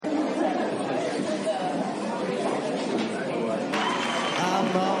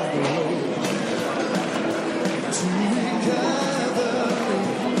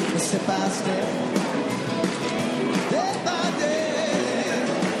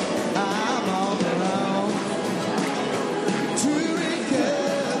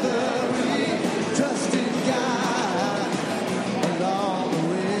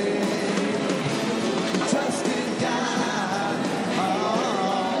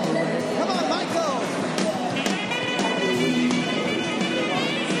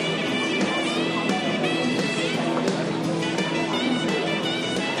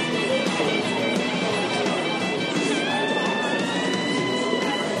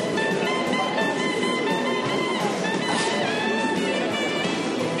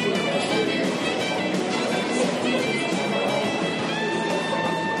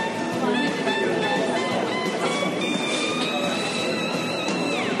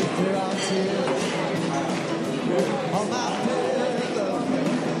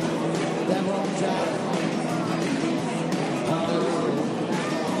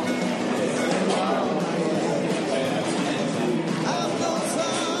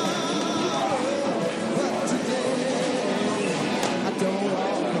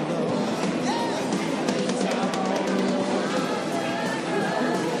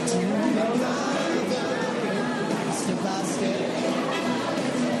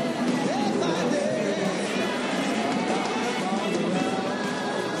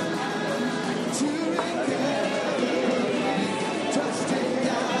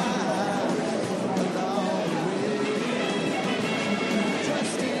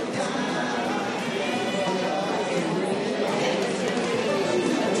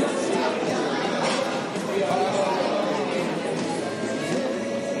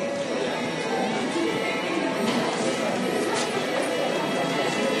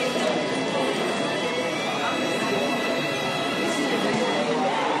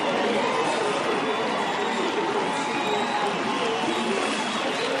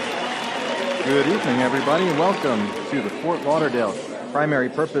Good evening, everybody. Welcome to the Fort Lauderdale Primary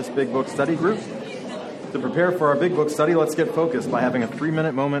Purpose Big Book Study Group. To prepare for our Big Book study, let's get focused by having a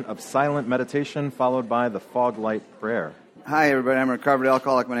 3-minute moment of silent meditation followed by the fog light prayer. Hi, everybody. I'm a recovered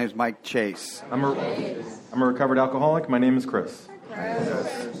alcoholic. My name is Mike Chase. I'm a recovered alcoholic. My name is Chris.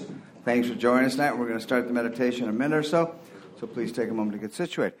 Thanks for joining us tonight. We're going to start the meditation in a minute or so please take a moment to get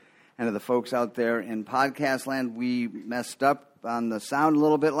situated. And to the folks out there in podcast land, we messed up on the sound a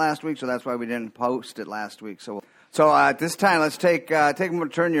little bit last week, so that's why we didn't post it last week. So at this time, let's take a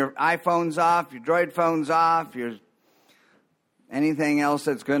moment to turn your iPhones off, your Droid phones off, anything else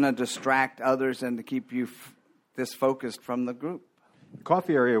that's going to distract others and to keep you disfocused from the group. The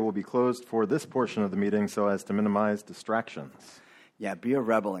coffee area will be closed for this portion of the meeting so as to minimize distractions. Yeah, be a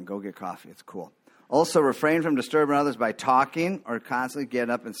rebel and go get coffee. It's cool. Also, refrain from disturbing others by talking or constantly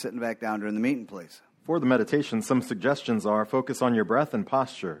getting up and sitting back down during the meeting, please. For the meditation, some suggestions are focus on your breath and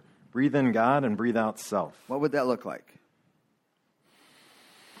posture. Breathe in God and breathe out self. What would that look like?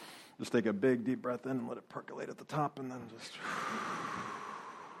 Just take a big, deep breath in and let it percolate at the top, and then just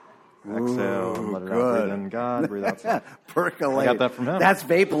exhale and let it out. Breathe in God, breathe out self. Percolate. I got that from him. That's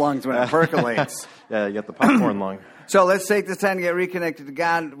vape lungs when it percolates. Yeah, you got the popcorn lung. So let's take this time to get reconnected to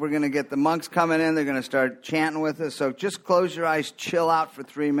God. We're going to get the monks coming in. They're going to start chanting with us. So just close your eyes, chill out for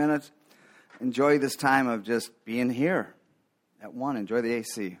 3 minutes. Enjoy this time of just being here at one. Enjoy the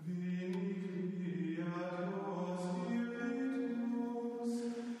AC.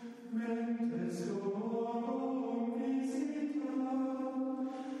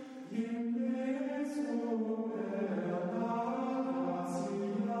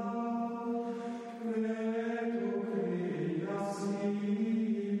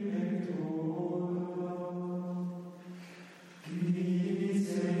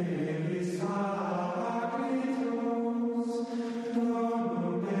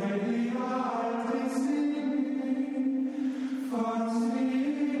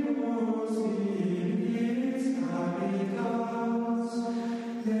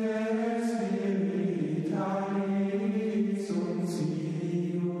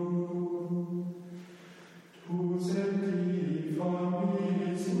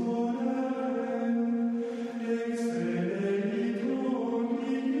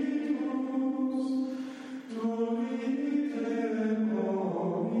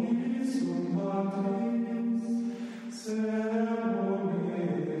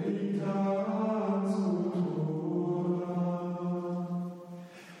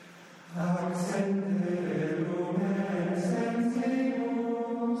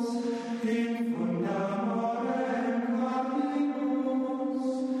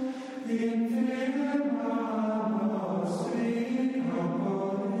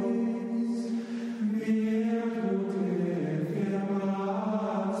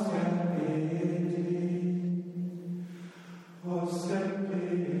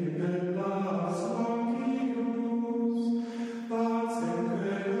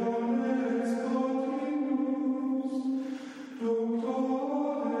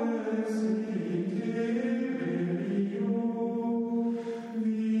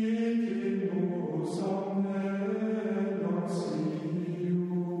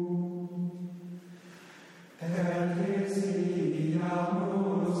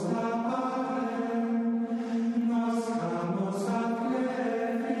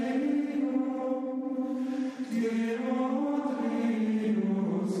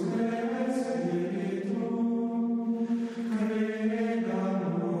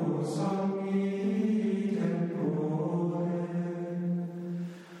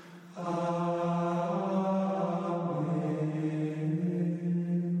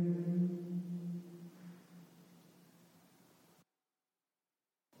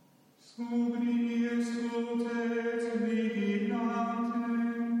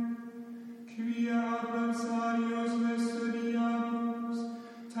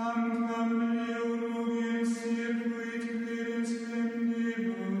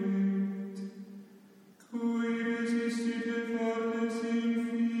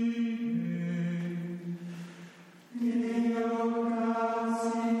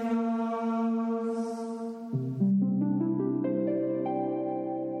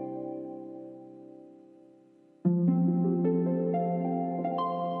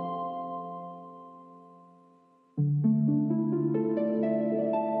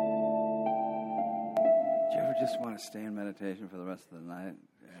 Stay in meditation for the rest of the night.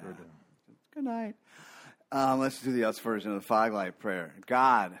 Yeah. Sure do. Good night. Let's do the us version of the fog light prayer.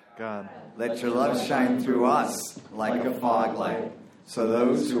 God, let your love shine through us like a fog light, so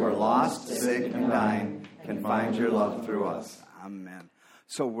those who are lost, sick, and dying can find your love through us. Amen.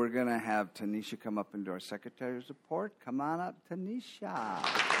 So we're going to have Tanisha come up and do our secretary's report. Come on up, Tanisha.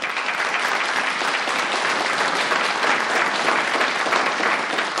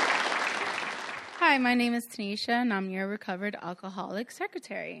 Hi, my name is Tanisha, and I'm your recovered alcoholic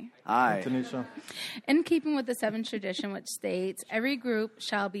secretary. Hi. Tanisha. In keeping with the seventh tradition, which states, every group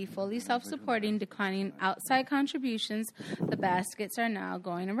shall be fully self-supporting, declining outside contributions, the baskets are now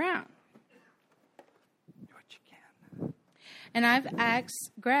going around. Do what you can. And I've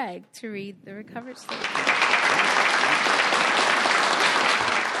asked Greg to read the recovered statement.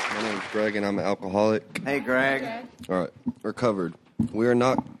 My name is Greg, and I'm an alcoholic. Hey, Greg. All right, recovered. We are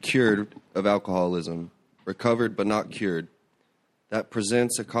not cured of alcoholism. Recovered but not cured. That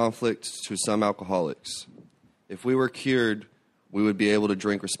presents a conflict to some alcoholics. If we were cured, we would be able to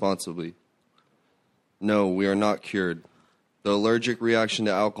drink responsibly. No, we are not cured. The allergic reaction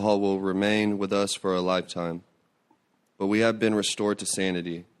to alcohol will remain with us for a lifetime. But we have been restored to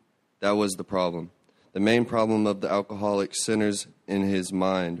sanity. That was the problem. The main problem of the alcoholic centers in his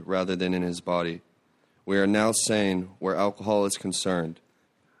mind rather than in his body. We are now sane where alcohol is concerned.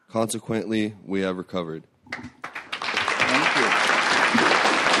 Consequently, we have recovered. Thank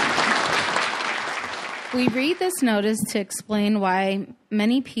you. We read this notice to explain why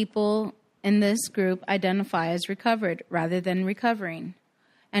many people in this group identify as recovered rather than recovering,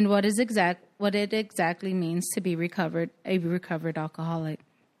 and what it exactly means to be a recovered alcoholic.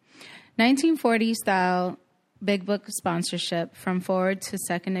 1940s-style Big Book sponsorship from forward to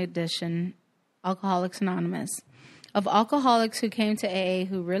second edition Alcoholics Anonymous. Of alcoholics who came to AA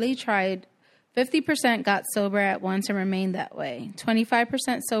who really tried, 50% got sober at once and remained that way.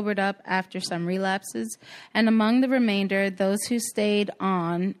 25% sobered up after some relapses. And among the remainder, those who stayed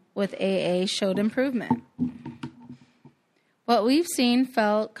on with AA showed improvement. What we've seen,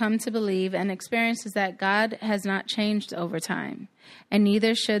 felt, come to believe, and experienced is that God has not changed over time, and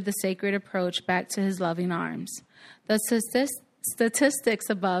neither should the sacred approach back to his loving arms. The statistics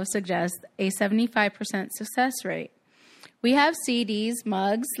above suggest a 75% success rate. We have CDs,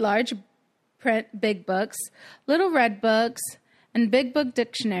 mugs, large print big books, little red books, and big book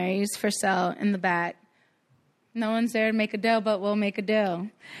dictionaries for sale in the back. No one's there to make a deal, but we'll make a deal.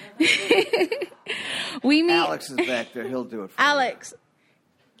 Alex is back there. He'll do it for Alex.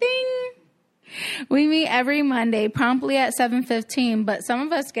 Ding. We meet every Monday promptly at 7:15, but some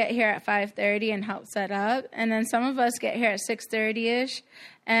of us get here at 5:30 and help set up, and then some of us get here at 6:30-ish,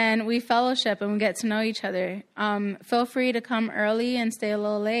 and we fellowship and we get to know each other. Feel free to come early and stay a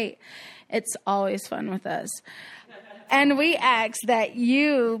little late. It's always fun with us. And we ask that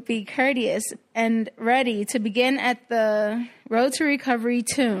you be courteous and ready to begin at the Road to Recovery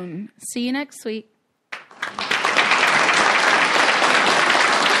tune. See you next week.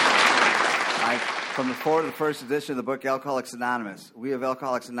 From the forward of the first edition of the book Alcoholics Anonymous, we of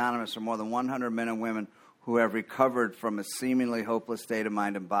Alcoholics Anonymous are more than 100 men and women who have recovered from a seemingly hopeless state of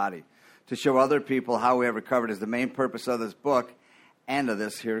mind and body. To show other people how we have recovered is the main purpose of this book and of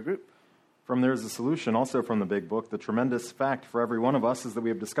this here group. From There's a Solution, also from the Big Book, the tremendous fact for every one of us is that we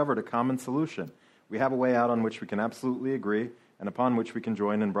have discovered a common solution. We have a way out on which we can absolutely agree and upon which we can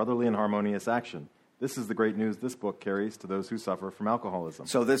join in brotherly and harmonious action. This is the great news this book carries to those who suffer from alcoholism.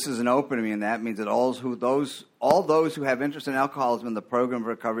 So this is an opening, and that means that all those who have interest in alcoholism in the program of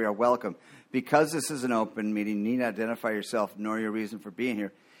recovery are welcome. Because this is an open meeting, you need to identify yourself nor your reason for being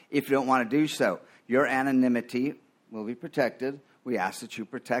here. If you don't want to do so, your anonymity will be protected. We ask that you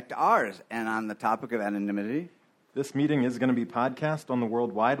protect ours. And on the topic of anonymity, this meeting is going to be podcast on the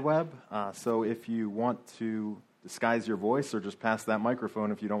World Wide Web, so if you want to disguise your voice or just pass that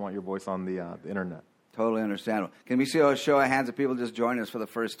microphone if you don't want your voice on the internet. Totally understandable. Can we see a show of hands of people just joining us for the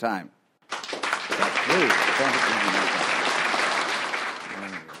first time? Please.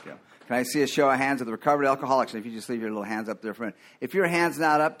 Can I see a show of hands of the recovered alcoholics? And if you just leave your little hands up there for a minute. If your hand's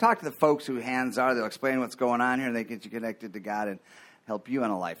not up, talk to the folks whose hands are. They'll explain what's going on here, and they get you connected to God and help you on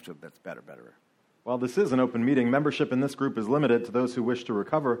a life that's better. While this is an open meeting, membership in this group is limited to those who wish to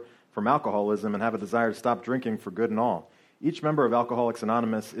recover from alcoholism and have a desire to stop drinking for good and all. Each member of Alcoholics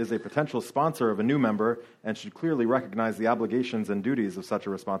Anonymous is a potential sponsor of a new member and should clearly recognize the obligations and duties of such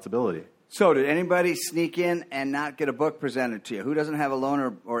a responsibility. So, did anybody sneak in and not get a book presented to you? Who doesn't have a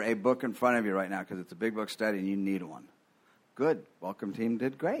loan or a book in front of you right now because it's a big book study and you need one? Good. Welcome team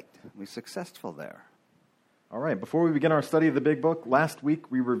did great. We're successful there. All right, before we begin our study of the Big Book, last week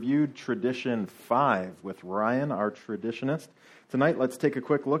we reviewed Tradition 5 with Ryan, our traditionist. Tonight, let's take a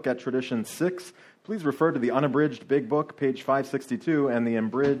quick look at Tradition 6. Please refer to the unabridged Big Book, page 562, and the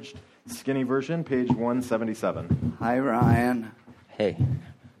abridged skinny version, page 177. Hi, Ryan. Hey,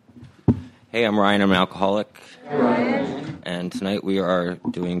 I'm Ryan. I'm an alcoholic. Hi, Ryan. and tonight we are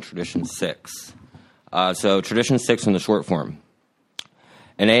doing Tradition 6. So Tradition 6 in the short form.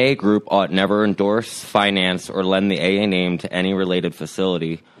 An AA group ought never endorse, finance, or lend the AA name to any related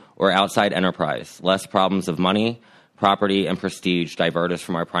facility or outside enterprise, lest problems of money, property, and prestige divert us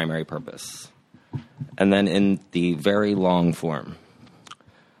from our primary purpose. And then in the very long form.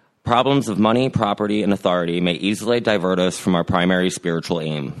 Problems of money, property, and authority may easily divert us from our primary spiritual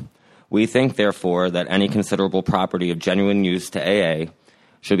aim. We think, therefore, that any considerable property of genuine use to AA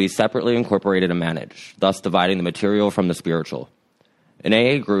should be separately incorporated and managed, thus dividing the material from the spiritual. An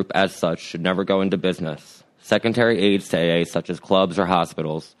AA group, as such, should never go into business. Secondary aids to AA, such as clubs or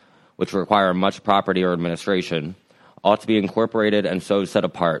hospitals, which require much property or administration, ought to be incorporated and so set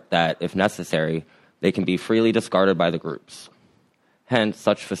apart that, if necessary, they can be freely discarded by the groups. Hence,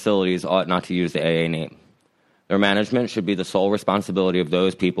 such facilities ought not to use the AA name. Their management should be the sole responsibility of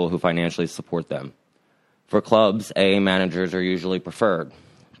those people who financially support them. For clubs, AA managers are usually preferred,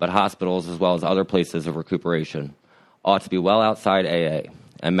 but hospitals, as well as other places of recuperation, ought to be well outside AA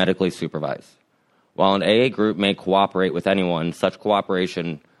and medically supervised. While an AA group may cooperate with anyone, such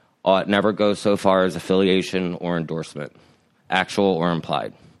cooperation ought never go so far as affiliation or endorsement, actual or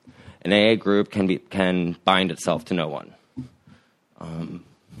implied. An AA group can bind itself to no one. All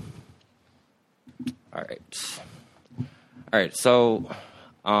right. So,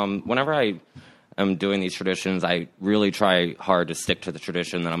 whenever I am doing these traditions, I really try hard to stick to the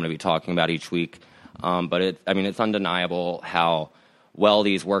tradition that I'm going to be talking about each week. But it's undeniable how well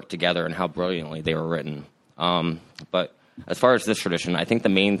these work together and how brilliantly they were written. But as far as this tradition, I think the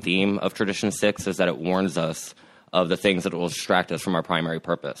main theme of Tradition 6 is that it warns us of the things that will distract us from our primary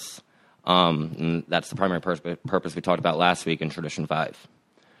purpose. And that's the primary purpose we talked about last week in Tradition 5.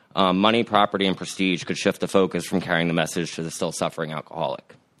 Money, property, and prestige could shift the focus from carrying the message to the still suffering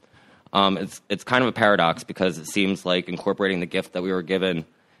alcoholic. It's kind of a paradox because it seems like incorporating the gift that we were given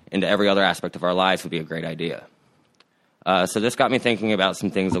into every other aspect of our lives would be a great idea. So this got me thinking about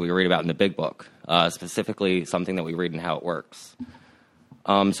some things that we read about in the Big Book, specifically something that we read in How It Works.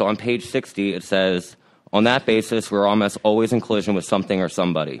 So on page 60, it says, on that basis, we're almost always in collision with something or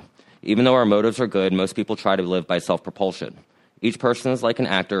somebody. Even though our motives are good, most people try to live by self-propulsion. Each person is like an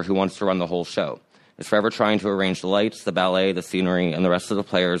actor who wants to run the whole show. Is forever trying to arrange the lights, the ballet, the scenery, and the rest of the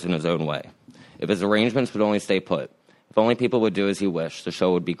players in his own way. If his arrangements would only stay put, if only people would do as he wished, the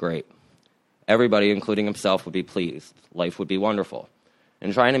show would be great. Everybody, including himself, would be pleased. Life would be wonderful.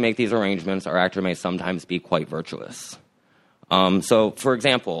 In trying to make these arrangements, our actor may sometimes be quite virtuous. So, for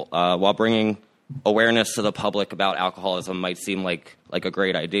example, while bringing awareness to the public about alcoholism might seem like a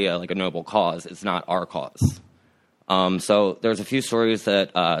great idea, like a noble cause, it's not our cause. So there's a few stories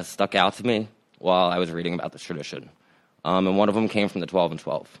that stuck out to me while I was reading about this tradition. And one of them came from the 12 and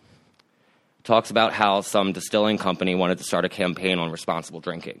 12. It talks about how some distilling company wanted to start a campaign on responsible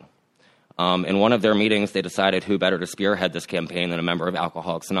drinking. In one of their meetings, they decided who better to spearhead this campaign than a member of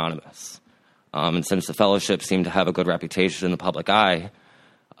Alcoholics Anonymous. And since the fellowship seemed to have a good reputation in the public eye,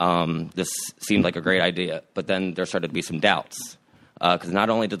 this seemed like a great idea. But then there started to be some doubts. Because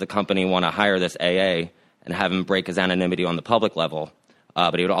not only did the company want to hire this AA and have him break his anonymity on the public level,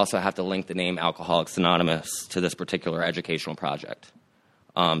 but he would also have to link the name Alcoholics Anonymous to this particular educational project.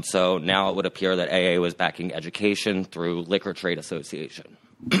 So now it would appear that AA was backing education through Liquor Trade Association.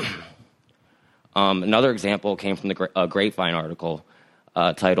 Another example came from the Grapevine article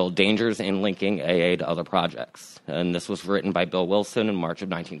titled Dangers in Linking AA to Other Projects. And this was written by Bill Wilson in March of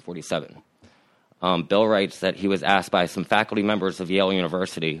 1947. Bill writes that he was asked by some faculty members of Yale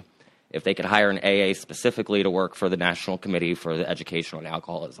University if they could hire an AA specifically to work for the National Committee for the Education on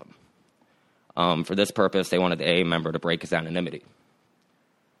Alcoholism. For this purpose, they wanted the AA member to break his anonymity.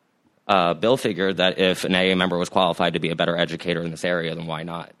 Bill figured that if an AA member was qualified to be a better educator in this area, then why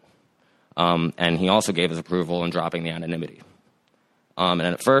not? And he also gave his approval in dropping the anonymity. And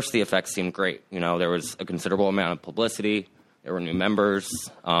at first, the effects seemed great. There was a considerable amount of publicity. There were new members.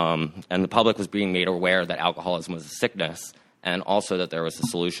 And the public was being made aware that alcoholism was a sickness and also that there was a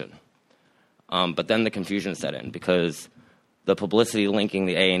solution. But then the confusion set in because the publicity linking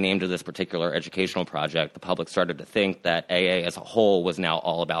the AA name to this particular educational project, the public started to think that AA as a whole was now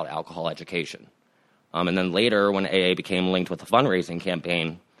all about alcohol education. And then later, when AA became linked with a fundraising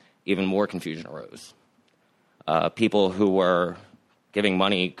campaign, even more confusion arose. People who were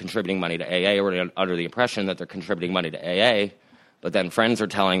contributing money to AA were under the impression that they're contributing money to AA, but then friends are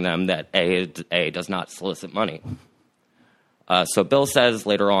telling them that AA does not solicit money. So Bill says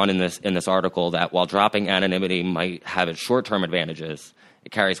later on in this article that while dropping anonymity might have its short-term advantages,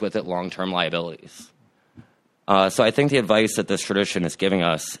 it carries with it long-term liabilities. So I think the advice that this tradition is giving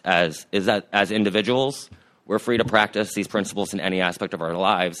us is that as individuals, we're free to practice these principles in any aspect of our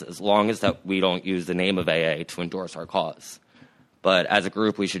lives as long as that we don't use the name of AA to endorse our cause. But as a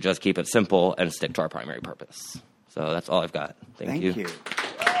group, we should just keep it simple and stick to our primary purpose. So that's all I've got. Thank you. Is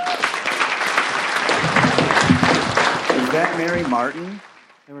that Mary Martin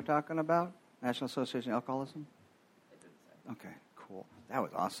they were talking about? National Association of Alcoholism? Okay, cool. That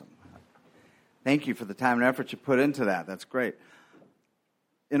was awesome. Thank you for the time and effort you put into that. That's great.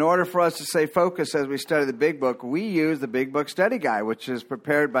 In order for us to stay focused as we study the Big Book, we use the Big Book Study Guide, which is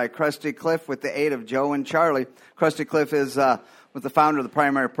prepared by Krusty Cliff with the aid of Joe and Charlie. Krusty Cliff was the founder of the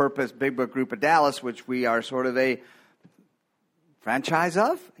Primary Purpose Big Book Group of Dallas, which we are sort of a franchise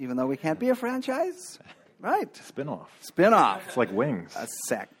of, even though we can't be a franchise. Right. Spin-off. Spin-off. It's like Wings. A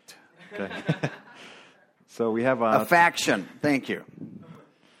sect. Okay. So we have a faction. Thank you.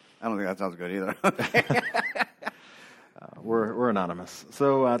 I don't think that sounds good either. We're anonymous.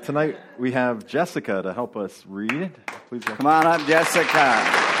 So tonight we have Jessica to help us read. Please come on up, Jessica.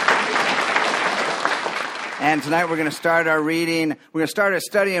 And tonight we're going to start our reading. We're going to start our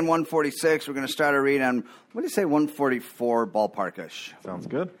study in 146. We're going to start our reading on, what do you say, 144 ballparkish. Sounds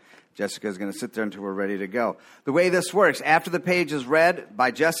good. Jessica's going to sit there until we're ready to go. The way this works, after the page is read by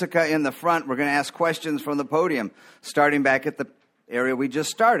Jessica in the front, we're going to ask questions from the podium, starting back at the area we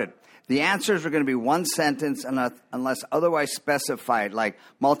just started. The answers are going to be one sentence unless otherwise specified, like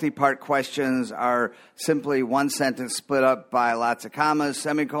multi-part questions are simply one sentence split up by lots of commas,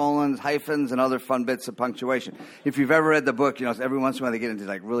 semicolons, hyphens, and other fun bits of punctuation. If you've ever read the book, every once in a while they get into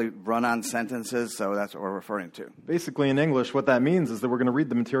like really run-on sentences, so that's what we're referring to. Basically, in English, what that means is that we're going to read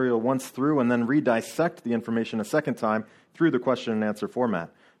the material once through and then re-dissect the information a second time through the question and answer format.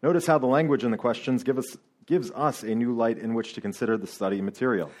 Notice how the language in the questions gives us a new light in which to consider the study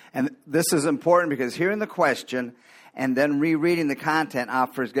material. And this is important because hearing the question and then rereading the content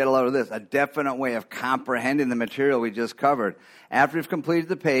offers, get a load of this, a definite way of comprehending the material we just covered. After we've completed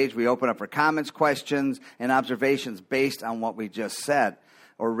the page, we open up for comments, questions, and observations based on what we just said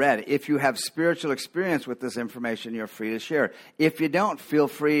or read. If you have spiritual experience with this information, you're free to share. If you don't, feel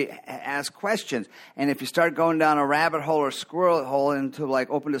free to ask questions. And if you start going down a rabbit hole or squirrel hole into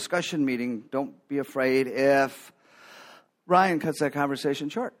like open discussion meeting, don't be afraid if Ryan cuts that conversation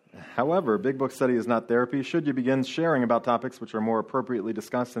short. However, Big Book Study is not therapy. Should you begin sharing about topics which are more appropriately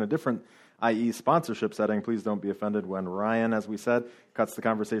discussed in a different, i.e. sponsorship setting, please don't be offended when Ryan, as we said, cuts the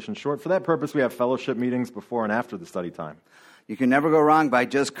conversation short. For that purpose, we have fellowship meetings before and after the study time. You can never go wrong by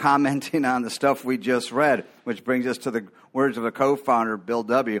just commenting on the stuff we just read, which brings us to the words of the co-founder, Bill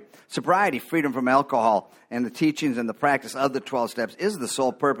W. Sobriety, freedom from alcohol, and the teachings and the practice of the 12 steps is the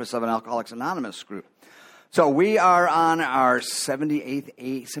sole purpose of an Alcoholics Anonymous group. So we are on our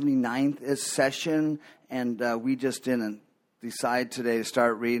 79th session, and we just didn't decide today to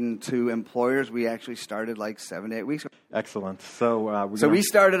start reading to employers. We actually started like 7 to 8 weeks ago. Excellent. So we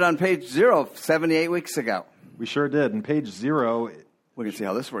started on page 0 78 weeks ago. We sure did. And page 0... We can see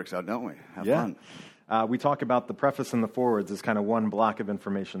how this works out, don't we? Have fun. Yeah. We talk about the preface and the forwards as kind of one block of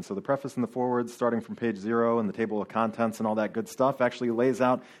information. So the preface and the forwards, starting from page 0 and the table of contents and all that good stuff, actually lays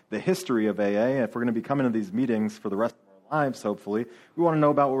out the history of AA. If we're going to be coming to these meetings for the rest of our lives, hopefully, we want to know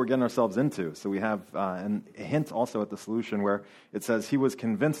about what we're getting ourselves into. So we have a hint also at the solution where it says, he was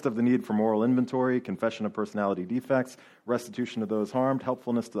convinced of the need for moral inventory, confession of personality defects, restitution to those harmed,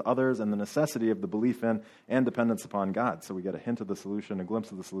 helpfulness to others, and the necessity of the belief in and dependence upon God. So we get a hint of the solution, a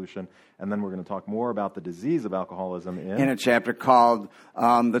glimpse of the solution, and then we're going to talk more about the disease of alcoholism in a chapter called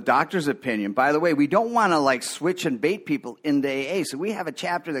The Doctor's Opinion. By the way, we don't want to like switch and bait people into AA, so we have a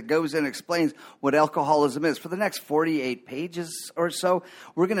chapter that goes in and explains what alcoholism is. For the next 48 pages or so,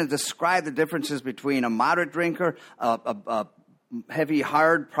 we're going to describe the differences between a moderate drinker, a heavy,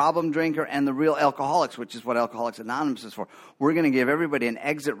 hard problem drinker, and the real alcoholics, which is what Alcoholics Anonymous is for. We're going to give everybody an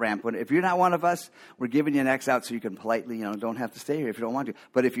exit ramp. If you're not one of us, we're giving you an X out so you can politely, don't have to stay here if you don't want to.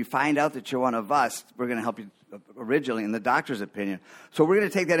 But if you find out that you're one of us, we're going to help you originally in the doctor's opinion. So we're going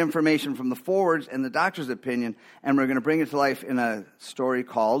to take that information from the forwards and the doctor's opinion, and we're going to bring it to life in a story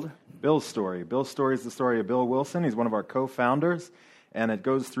called Bill's Story. Bill's Story is the story of Bill Wilson. He's one of our co-founders. And it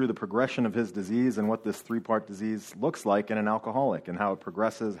goes through the progression of his disease and what this 3-part disease looks like in an alcoholic and how it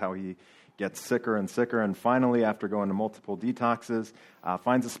progresses, how he gets sicker and sicker, and finally, after going to multiple detoxes,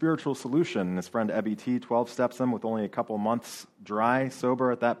 finds a spiritual solution. And his friend Ebby T 12-steps him with only a couple months dry, sober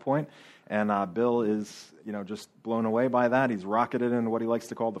at that point. And Bill is, just blown away by that. He's rocketed into what he likes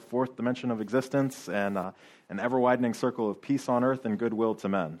to call the 4th dimension of existence and an ever-widening circle of peace on earth and goodwill to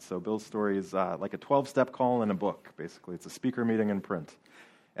men. So Bill's story is like a 12-step call in a book, basically. It's a speaker meeting in print.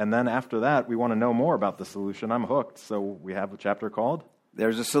 And then after that, we want to know more about the solution. I'm hooked. So we have a chapter called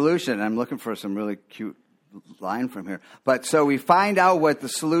There's a Solution. I'm looking for some really cute line from here. But so we find out what the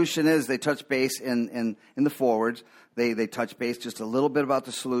solution is. They touch base in the forwards. They touch base just a little bit about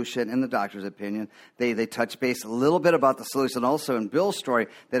the solution in the doctor's opinion. They touch base a little bit about the solution also in Bill's story,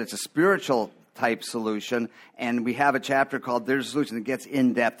 that it's a spiritual type solution. And we have a chapter called There's a Solution that gets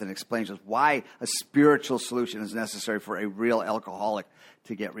in depth and explains us why a spiritual solution is necessary for a real alcoholic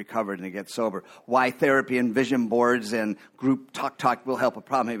to get recovered and to get sober. Why therapy and vision boards and group talk will help a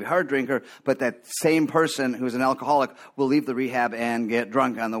problem, maybe hard drinker, but that same person who's an alcoholic will leave the rehab and get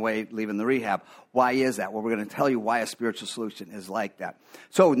drunk on the way leaving the rehab. Why is that? Well, we're going to tell you why a spiritual solution is like that.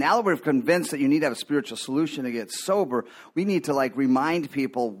 So now that we're convinced that you need to have a spiritual solution to get sober, we need to remind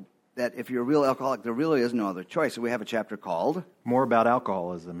people that if you're a real alcoholic, there really is no other choice. So we have a chapter called More About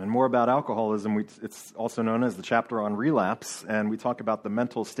Alcoholism. And More About Alcoholism, it's also known as the chapter on relapse, and we talk about the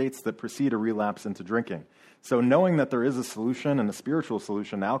mental states that precede a relapse into drinking. So knowing that there is a solution and a spiritual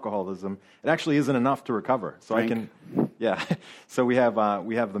solution to alcoholism, it actually isn't enough to recover. So So we have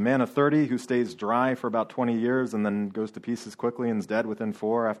the man of 30 who stays dry for about 20 years and then goes to pieces quickly and is dead within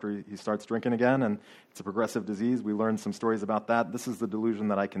 4 after he starts drinking again. And it's a progressive disease. We learned some stories about that. This is the delusion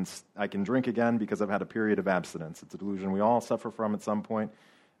that I can drink again because I've had a period of abstinence. It's a delusion we all suffer from at some point.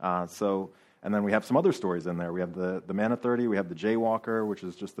 And then we have some other stories in there. We have the man of 30, we have the jaywalker, which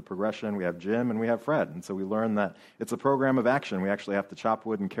is just the progression, we have Jim, and we have Fred. And so we learn that it's a program of action. We actually have to chop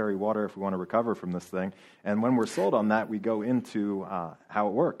wood and carry water if we want to recover from this thing. And when we're sold on that, we go into how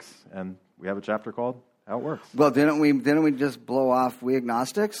it works. And we have a chapter called How It Works. Well, didn't we just blow off We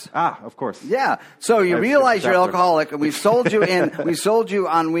Agnostics? Of course. Yeah. So you realize you're alcoholic, and we sold you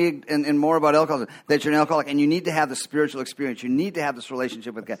on in More About Alcoholism that you're an alcoholic, and you need to have the spiritual experience. You need to have this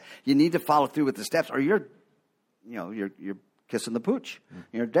relationship with God. You need to follow through with the steps, or you're kissing the pooch.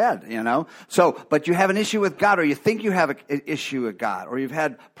 You're dead. So, but you have an issue with God, or you think you have an issue with God, or you've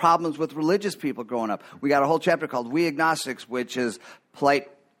had problems with religious people growing up. We got a whole chapter called We Agnostics, which is polite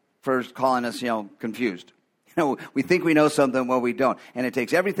for calling us, confused. We think we know something, well, we don't. And it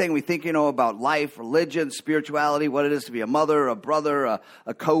takes everything we think you know about life, religion, spirituality, what it is to be a mother, a brother,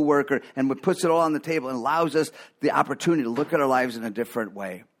 a co-worker, and it puts it all on the table and allows us the opportunity to look at our lives in a different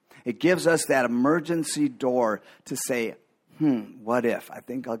way. It gives us that emergency door to say, what if? I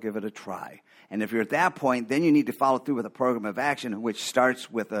think I'll give it a try. And if you're at that point, then you need to follow through with a program of action, which starts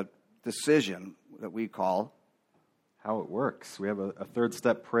with a decision that we call How It Works. We have a third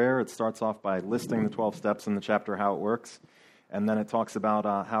step prayer. It starts off by listing the 12 steps in the chapter How It Works. And then it talks about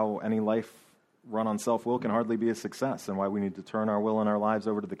how any life run on self-will can hardly be a success and why we need to turn our will and our lives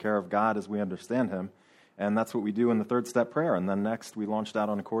over to the care of God as we understand Him. And that's what we do in the third step prayer. And then next we launched out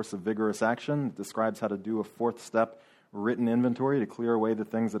on a course of vigorous action. It describes how to do a fourth step written inventory to clear away the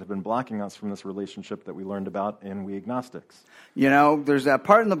things that have been blocking us from this relationship that we learned about in We Agnostics. There's that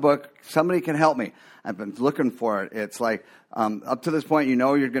part in the book, somebody can help me. I've been looking for it. It's like, up to this point,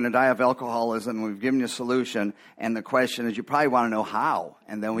 you're going to die of alcoholism. We've given you a solution. And the question is, you probably want to know how.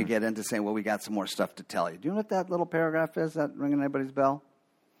 And then we get into saying, well, we got some more stuff to tell you. Do you know what that little paragraph is? Is that ringing anybody's bell?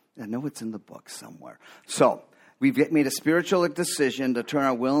 I know it's in the book somewhere. So we've made a spiritual decision to turn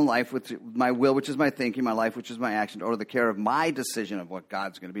our will and life, with my will, which is my thinking, my life, which is my action, over the care of my decision of what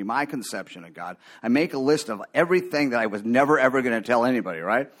God's going to be, my conception of God. I make a list of everything that I was never, ever going to tell anybody,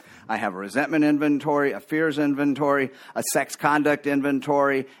 right? I have a resentment inventory, a fears inventory, a sex conduct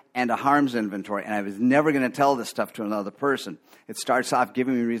inventory, and a harms inventory. And I was never going to tell this stuff to another person. It starts off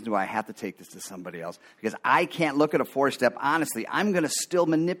giving me a reason why I have to take this to somebody else. Because I can't look at a 4-step honestly. I'm going to still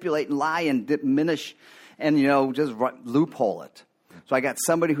manipulate and lie and diminish and, just loophole it. So I got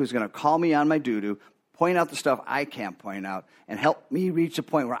somebody who's going to call me on my doo-doo, point out the stuff I can't point out, and help me reach a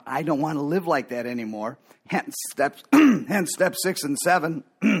point where I don't want to live like that anymore. Hence steps 6 and 7.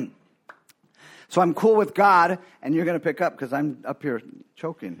 So I'm cool with God, and you're going to pick up because I'm up here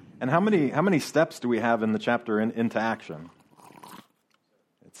choking. And how many steps do we have in the chapter into action?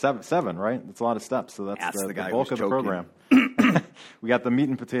 It's seven, right? That's a lot of steps. So that's the bulk of the program. We got the meat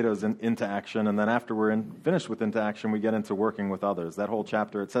and potatoes into action, and then after we're finished with into action, we get into working with others. That whole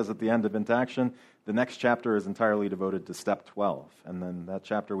chapter, it says at the end of into action, the next chapter is entirely devoted to step 12. And then that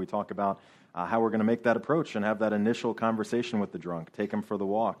chapter we talk about how we're going to make that approach and have that initial conversation with the drunk, take him for the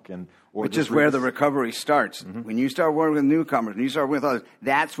walk. Which is where the recovery starts. Mm-hmm. When you start working with newcomers, when you start working with others,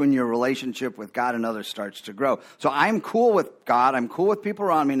 that's when your relationship with God and others starts to grow. So I'm cool with God. I'm cool with people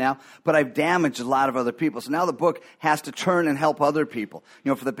around me now, but I've damaged a lot of other people. So now the book has to turn and help other people.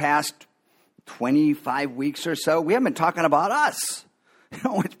 For the past 25 weeks or so, we haven't been talking about us.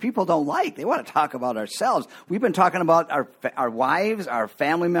 which people don't like. They want to talk about ourselves. We've been talking about our wives, our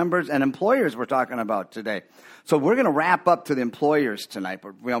family members, and employers we're talking about today. So we're going to wrap up to the employers tonight.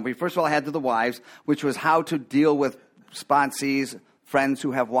 But we first of all had to the wives, which was how to deal with sponsees, friends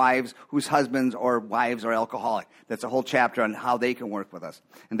who have wives whose husbands or wives are alcoholic. That's a whole chapter on how they can work with us.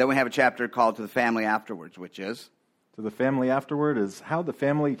 And then we have a chapter called To the Family Afterwards, which is? To the Family Afterward is how the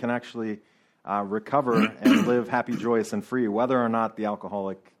family can actually recover and live happy, joyous, and free, whether or not the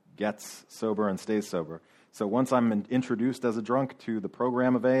alcoholic gets sober and stays sober. So once I'm introduced as a drunk to the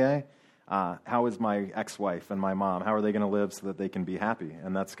program of AA, how is my ex-wife and my mom? How are they going to live so that they can be happy?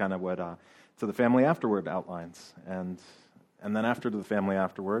 And that's kind of what To the Family Afterward outlines. And then after To the Family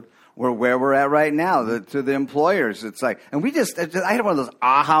Afterward, we're where we're at right now, to the employers. It's like, and I had one of those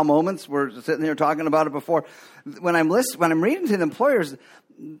aha moments. We're sitting here talking about it before. When I'm reading to the employers,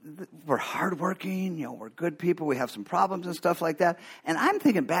 we're hardworking, we're good people, we have some problems and stuff like that. And I'm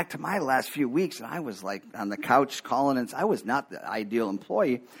thinking back to my last few weeks, and I was like on the couch calling, and I was not the ideal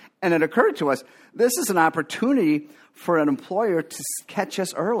employee. And it occurred to us, this is an opportunity for an employer to catch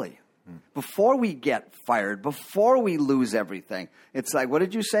us early. Before we get fired, before we lose everything. It's like, what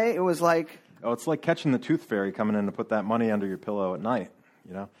did you say? It was like... Oh, it's like catching the tooth fairy coming in to put that money under your pillow at night,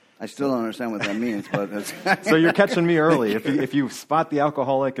 I still don't understand what that means, but it's... So you're catching me early. If you spot the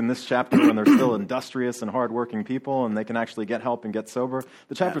alcoholic in this chapter when they're still industrious and hardworking people and they can actually get help and get sober,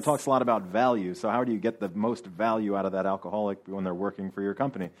 the chapter talks a lot about value. So how do you get the most value out of that alcoholic when they're working for your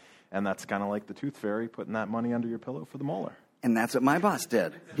company? And that's kind of like the tooth fairy putting that money under your pillow for the molar. And that's what my boss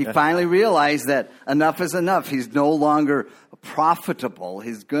did. He finally realized that enough is enough. He's no longer profitable.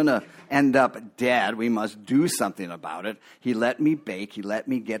 He's going to end up dead. We must do something about it. He let me bake. He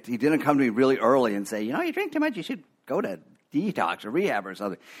didn't come to me really early and say, you drink too much. You should go to detox or rehab or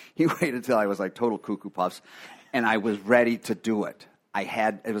something. He waited until I was like total cuckoo puffs, and I was ready to do it.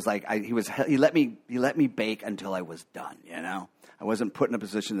 He let me bake until I was done, I wasn't put in a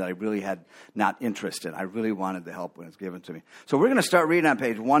position that I really had not interest in. I really wanted the help when it's given to me. So we're going to start reading on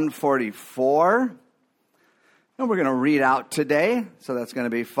page 144. And we're going to read out today, so that's going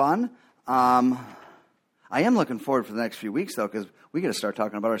to be fun. I am looking forward for the next few weeks, though, because we get to start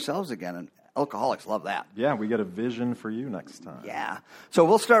talking about ourselves again, and alcoholics love that. Yeah, we get a vision for you next time. Yeah. So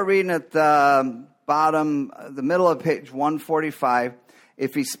we'll start reading at the middle of page 145.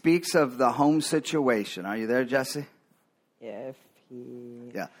 If he speaks of the home situation. Are you there, Jesse?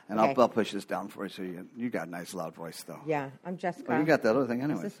 Yeah, and okay. I'll push this down for you so you got a nice loud voice, though. Yeah, I'm Jessica. Well, you got the other thing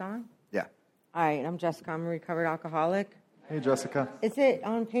anyway. Is this on? Yeah. All right, I'm Jessica. I'm a recovered alcoholic. Hey, Jessica. Is it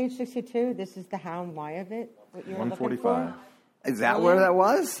on page 62? This is the how and why of it? What you're 145. Looking for? Is that where that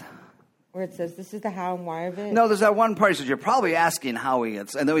was? Where it says this is the how and why of it? No, there's that one part that says you're probably asking how he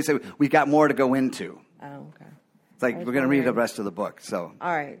gets, and then we say we got more to go into. Oh, okay. It's like we're going to read the rest of the book. So.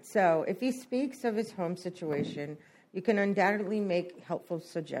 All right. So if he speaks of his home situation, you can undoubtedly make helpful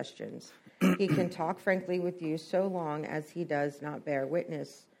suggestions. He can talk frankly with you so long as he does not bear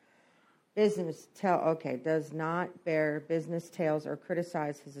does not bear business tales or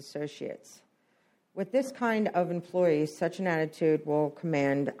criticize his associates. With this kind of employee, such an attitude will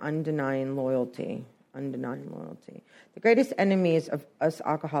command undenying loyalty. The greatest enemies of us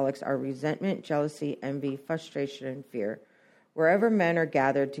alcoholics are resentment, jealousy, envy, frustration, and fear. Wherever men are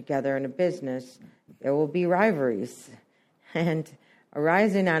gathered together in a business, there will be rivalries, and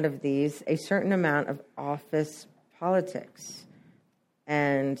arising out of these, a certain amount of office politics.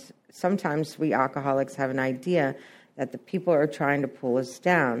 And sometimes we alcoholics have an idea that the people are trying to pull us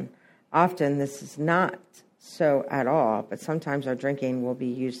down. Often this is not so at all, but sometimes our drinking will be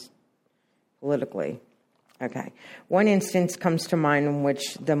used politically. Okay. One instance comes to mind in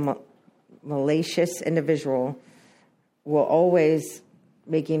which the malicious individual will always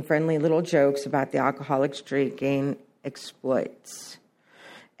making friendly little jokes about the alcoholic's drinking exploits.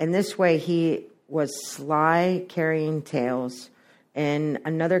 In this way, he was sly, carrying tales. In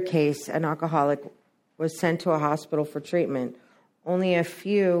another case, an alcoholic was sent to a hospital for treatment. Only a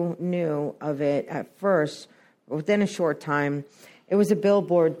few knew of it at first. Within a short time, it was a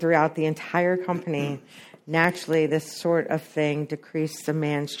billboard throughout the entire company. Naturally, this sort of thing decreased the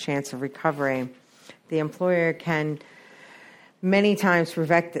man's chance of recovery. The employer can many times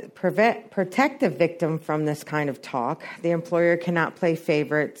protect the victim from this kind of talk. The employer cannot play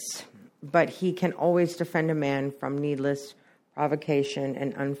favorites, but he can always defend a man from needless provocation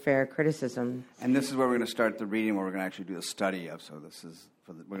and unfair criticism. And this is where we're going to start the reading, where we're going to actually do a study of. So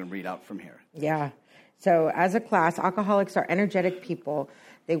we're going to read out from here. Yeah. So as a class, alcoholics are energetic people.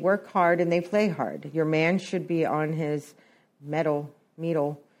 They work hard and they play hard. Your man should be on his mettle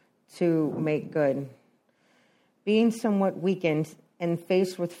to make good. Being somewhat weakened and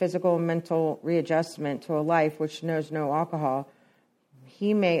faced with physical and mental readjustment to a life which knows no alcohol,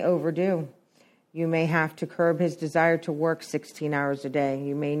 he may overdo. You may have to curb his desire to work 16 hours a day.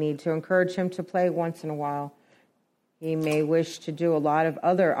 You may need to encourage him to play once in a while. He may wish to do a lot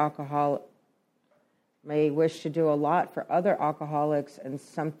for other alcoholics, and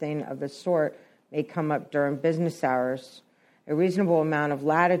something of the sort may come up during business hours. A reasonable amount of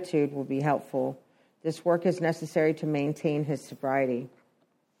latitude will be helpful. This work is necessary to maintain his sobriety.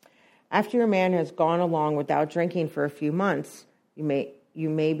 After your man has gone along without drinking for a few months, you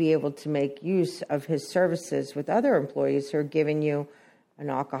may be able to make use of his services with other employees who are giving you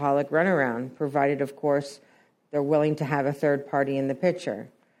an alcoholic runaround, provided, of course, they're willing to have a third party in the picture.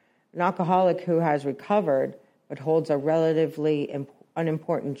 An alcoholic who has recovered but holds a relatively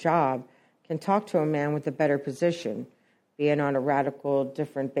unimportant job can talk to a man with a better position. Being on a radical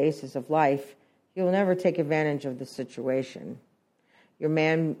different basis of life, he will never take advantage of the situation. Your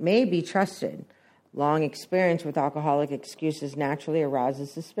man may be trusted. Long experience with alcoholic excuses naturally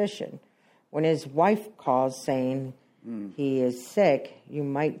arouses suspicion. When his wife calls saying he is sick, you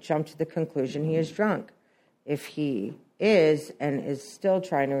might jump to the conclusion he is drunk. If he is and is still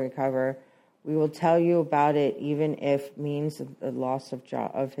trying to recover, we will tell you about it, even if means the loss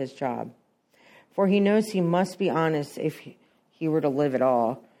of his job. For he knows he must be honest if he were to live at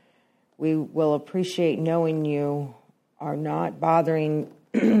all. We will appreciate knowing you are not bothering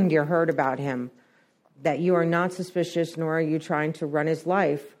your herd about him, that you are not suspicious, nor are you trying to run his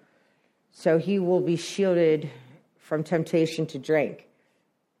life, so he will be shielded from temptation to drink.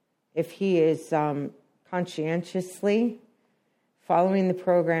 If he is conscientiously following the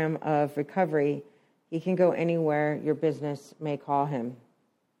program of recovery, he can go anywhere your business may call him.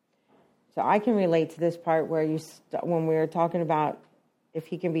 So I can relate to this part where when we were talking about if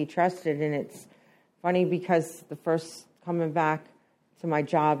he can be trusted, and it's funny because the first coming back to my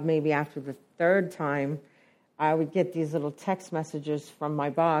job, maybe after the third time, I would get these little text messages from my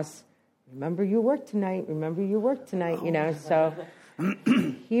boss. Remember you work tonight. Remember you work tonight. So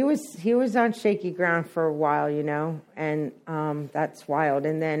he was on shaky ground for a while, and that's wild.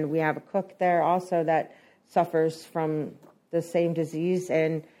 And then we have a cook there also that suffers from the same disease,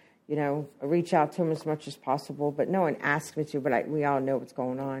 and I reach out to him as much as possible, but no one asks me to. But we all know what's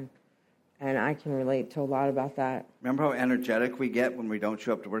going on. And I can relate to a lot about that. Remember how energetic we get when we don't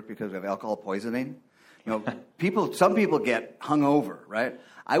show up to work because we have alcohol poisoning? Some people get hungover, right?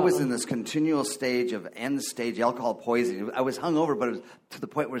 I was in this continual stage of end-stage alcohol poisoning. I was hungover, but it was to the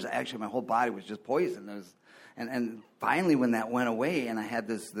point where actually my whole body was just poisoned. And finally, when that went away, and I had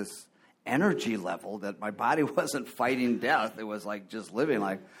this energy level that my body wasn't fighting death, it was like just living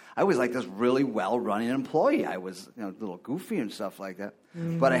like I was like this really well-running employee. I was a little goofy and stuff like that,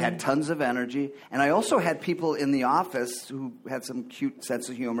 but I had tons of energy, and I also had people in the office who had some cute sense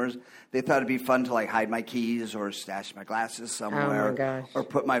of humor. They thought it'd be fun to hide my keys or stash my glasses somewhere, or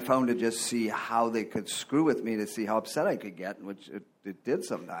put my phone to just see how they could screw with me to see how upset I could get, which it did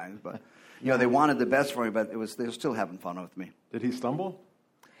sometimes. But they wanted the best for me, but they were still having fun with me. Did he stumble?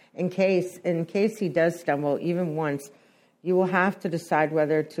 In case he does stumble, even once, you will have to decide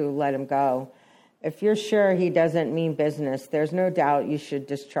whether to let him go. If you're sure he doesn't mean business, there's no doubt you should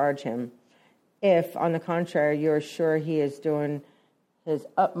discharge him. If, on the contrary, you're sure he is doing his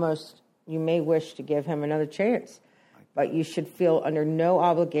utmost, you may wish to give him another chance. But you should feel under no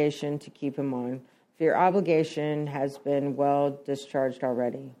obligation to keep him on, for your obligation has been well discharged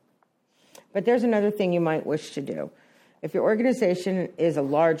already. But there's another thing you might wish to do. If your organization is a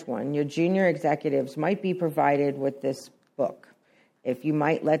large one, your junior executives might be provided with this book. If you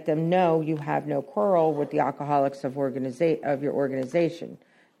might let them know you have no quarrel with the alcoholics of your organization.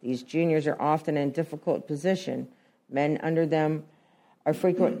 These juniors are often in a difficult position. Men under them are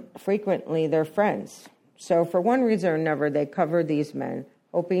frequently their friends. So for one reason or another, they cover these men,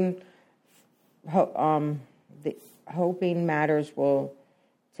 hoping matters will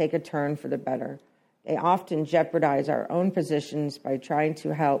take a turn for the better. They often jeopardize our own positions by trying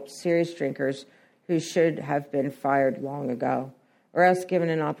to help serious drinkers who should have been fired long ago, or else given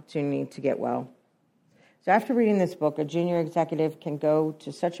an opportunity to get well. So after reading this book, a junior executive can go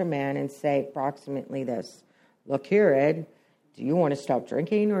to such a man and say approximately this: "Look here, Ed, do you want to stop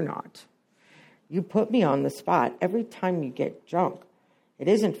drinking or not? You put me on the spot every time you get drunk. It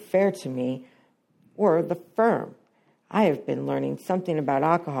isn't fair to me or the firm. I have been learning something about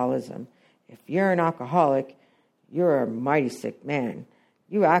alcoholism. If you're an alcoholic, you're a mighty sick man.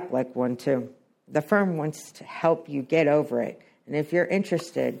 You act like one, too. The firm wants to help you get over it, and if you're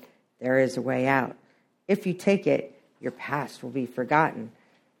interested, there is a way out. If you take it, your past will be forgotten.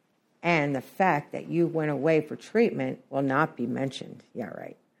 and the fact that you went away for treatment will not be mentioned. Yeah,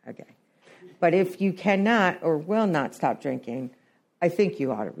 right. Okay. But if you cannot or will not stop drinking, I think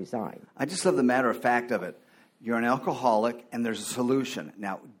you ought to resign. I just love the matter of fact of it. You're an alcoholic, and there's a solution.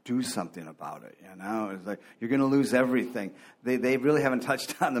 Now, do something about it. You know, it's like you're going to lose everything. They really haven't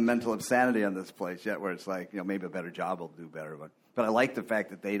touched on the mental insanity on this place yet, where it's like, maybe a better job will do better. But I like the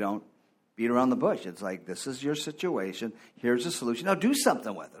fact that they don't beat around the bush. It's like, this is your situation. Here's a solution. Now, do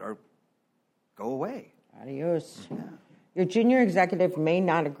something with it, or go away. Adios. Yeah. Your junior executive may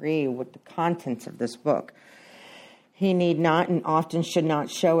not agree with the contents of this book. He need not and often should not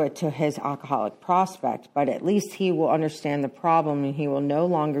show it to his alcoholic prospect, but at least he will understand the problem and he will no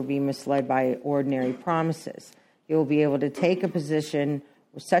longer be misled by ordinary promises. He will be able to take a position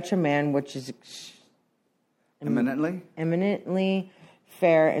with such a man which is eminently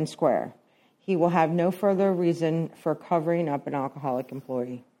fair and square. He will have no further reason for covering up an alcoholic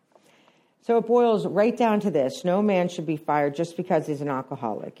employee. So it boils right down to this. No man should be fired just because he's an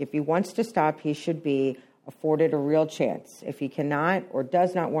alcoholic. If he wants to stop, he should be afforded a real chance. If he cannot or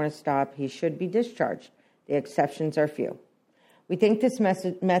does not want to stop, he should be discharged. The exceptions are few. We think this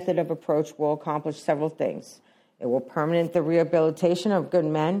method of approach will accomplish several things. It will permanent the rehabilitation of good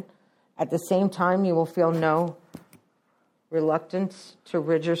men. At the same time, you will feel no reluctance to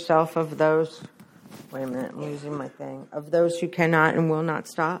rid yourself of those, wait a minute, I'm losing my thing, of those who cannot and will not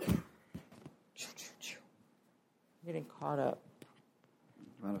stop. Getting caught up.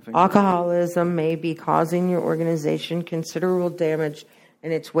 Alcoholism may be causing your organization considerable damage,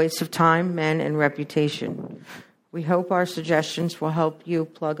 and it's waste of time, men, and reputation. We hope our suggestions will help you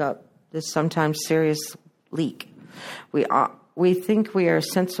plug up this sometimes serious leak. We think we are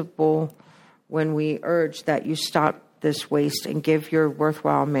sensible when we urge that you stop this waste and give your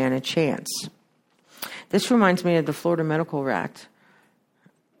worthwhile man a chance. This reminds me of the Florida Medical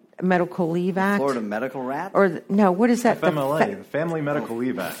Leave Act. Florida Medical Rat? Or no, what is that? FMLA, the Family Medical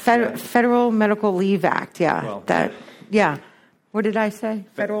Leave Act. Federal Medical Leave Act, yeah. Well, yeah. What did I say?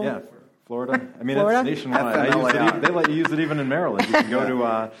 Federal? Yeah, Florida. I mean, Florida? It's nationwide. They let you use it even in Maryland.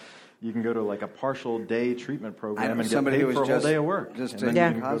 You can go to like a partial day treatment program and get paid for a whole day of work. And then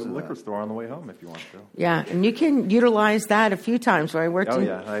you can go to the liquor store on the way home if you want to. Yeah, and you can utilize that a few times. When I worked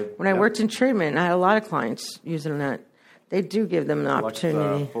I worked in treatment, I had a lot of clients using that. They do give them an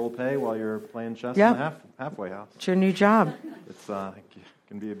opportunity. Full pay while you're playing chess in the halfway house. It's your new job. It's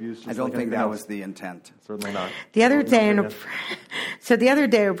can be abused. I don't think that was the intent. Certainly not. The other day, an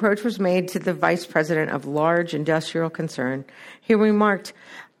approach was made to the vice president of large industrial concern. He remarked,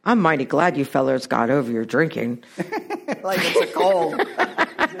 "I'm mighty glad you fellows got over your drinking." Like it's a cold.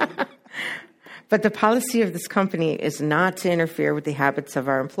 But the policy of this company is not to interfere with the habits of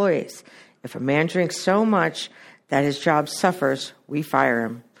our employees. If a man drinks so much that his job suffers, we fire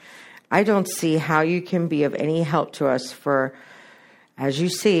him. I don't see how you can be of any help to us, for, as you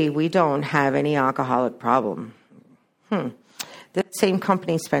see, we don't have any alcoholic problem. This same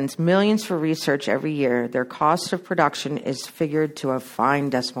company spends millions for research every year. Their cost of production is figured to a fine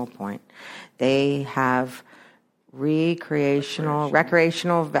decimal point. They have recreational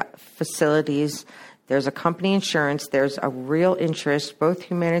facilities. There's a company insurance. There's a real interest, both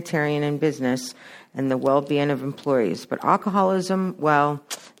humanitarian and business, and the well-being of employees. But alcoholism, well,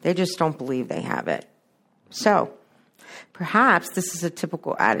 they just don't believe they have it. So, perhaps this is a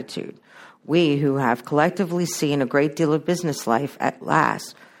typical attitude. We who have collectively seen a great deal of business life at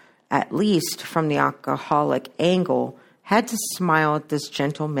least from the alcoholic angle, had to smile at this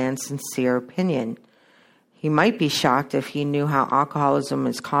gentleman's sincere opinion. He might be shocked if he knew how alcoholism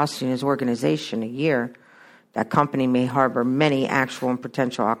is costing his organization a year. That company may harbor many actual and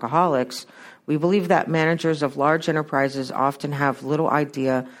potential alcoholics. We believe that managers of large enterprises often have little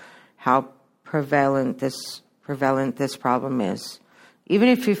idea how prevalent this problem is. Even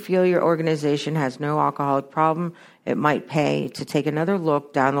if you feel your organization has no alcoholic problem, it might pay to take another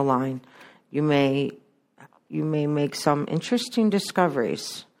look down the line. You may make some interesting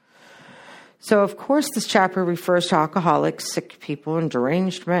discoveries. So, of course, this chapter refers to alcoholics, sick people, and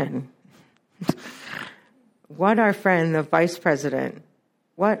deranged men. What our friend the vice president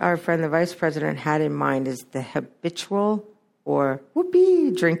had in mind is the habitual or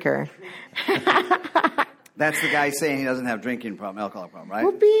whoopee drinker. That's the guy saying he doesn't have drinking problem, alcohol problem, right?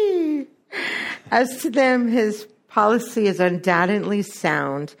 Whoopee. As to them, his policy is undoubtedly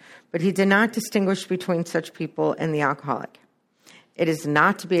sound, but he did not distinguish between such people and the alcoholic. It is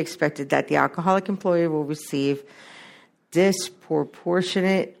not to be expected that the alcoholic employee will receive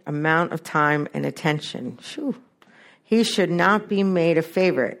disproportionate amount of time and attention. Shoo. He should not be made a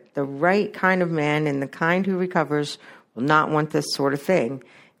favorite. The right kind of man and the kind who recovers will not want this sort of thing.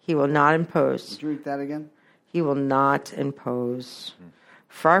 He will not impose. Did you read that again? He will not impose.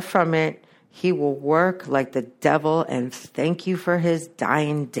 Far from it, he will work like the devil and thank you for his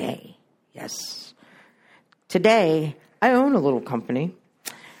dying day. Yes. Today, I own a little company.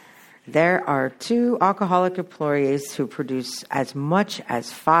 There are 2 alcoholic employees who produce as much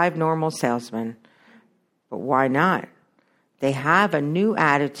as 5 normal salesmen. But why not? They have a new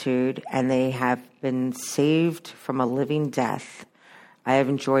attitude and they have been saved from a living death. I have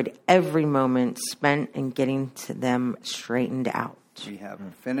enjoyed every moment spent in getting to them straightened out. We have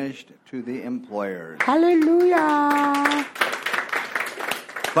finished to the employers. Hallelujah.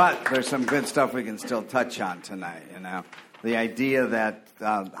 But there's some good stuff we can still touch on tonight, you know. The idea that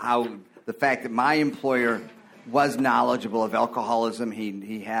the fact that my employer was knowledgeable of alcoholism.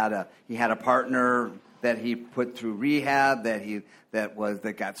 He had a partner that he put through rehab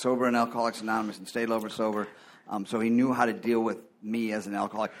that got sober in Alcoholics Anonymous and stayed sober. So he knew how to deal with me as an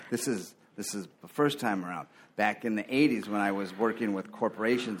alcoholic. This is the first time around. Back in the 80s when I was working with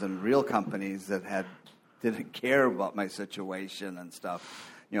corporations and real companies that didn't care about my situation and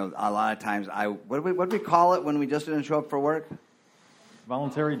stuff. You know, a lot of times what do we call it when we just didn't show up for work?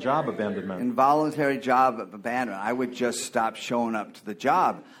 Voluntary job abandonment. Involuntary job abandonment. I would just stop showing up to the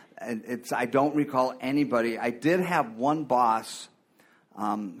job. I don't recall anybody. I did have one boss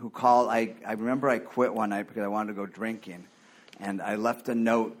who called. I remember I quit one night because I wanted to go drinking. And I left a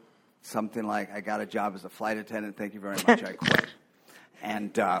note, something like, I got a job as a flight attendant. Thank you very much. I quit.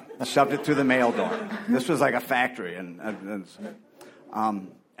 And shoved it through the mail door. This was like a factory. And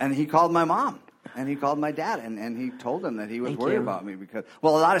he called my mom. And he called my dad. And he told him that he was worried about me. Because,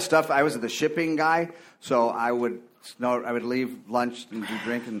 well, a lot of stuff, I was the shipping guy. So I would leave lunch and do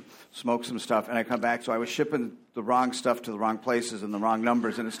drink and smoke some stuff. And I'd come back. So I was shipping the wrong stuff to the wrong places and the wrong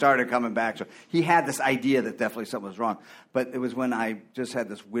numbers, and it started coming back. So he had this idea that definitely something was wrong. But it was when I just had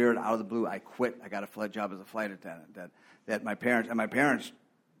this weird, out of the blue, I quit. I got a job as a flight attendant. That my parents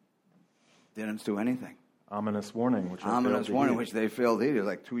didn't do anything. Ominous warning, which they failed to eat. It was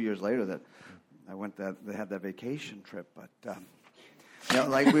like 2 years later that they had that vacation trip. But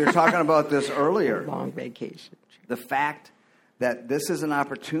like we were talking about this earlier, long vacation. The fact that this is an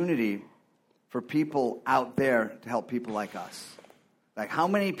opportunity for people out there to help people like us. Like, how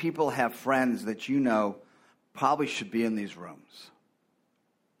many people have friends that you know probably should be in these rooms?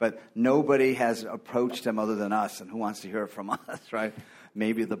 But nobody has approached them other than us, and who wants to hear it from us, right?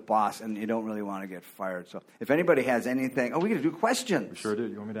 Maybe the boss, and you don't really want to get fired. So if anybody has anything... Oh, we're going to do questions. We sure do.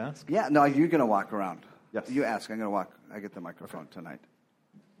 You want me to ask? Yeah, no, you're going to walk around. Yes. You ask. I get the microphone tonight.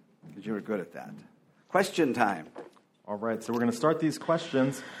 Because you were good at that. Question time. All right, so we're going to start these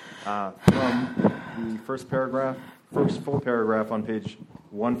questions from the first full paragraph on page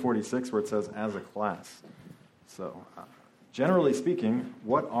 146, where it says, as a class. So, generally speaking,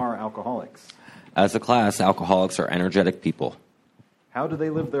 what are alcoholics? As a class, alcoholics are energetic people. How do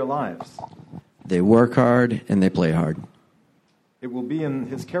they live their lives? They work hard and they play hard. It will be in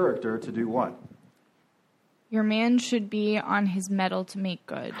his character to do what? Your man should be on his mettle to make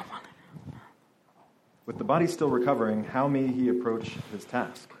good. With the body still recovering, how may he approach his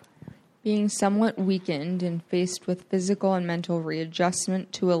task? Being somewhat weakened and faced with physical and mental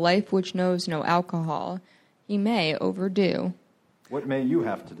readjustment to a life which knows no alcohol, he may overdo. What may you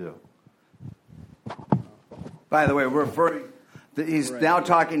have to do? By the way, he's now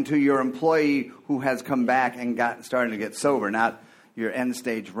talking to your employee who has come back and starting to get sober, not your end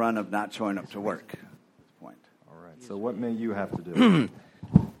stage run of not showing up to work. Point. All right. So what may you have to do?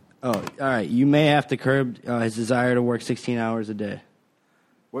 Oh, all right. You may have to curb his desire to work 16 hours a day.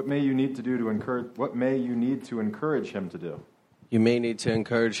 What may you need to do to encourage? What may you need to encourage him to do? You may need to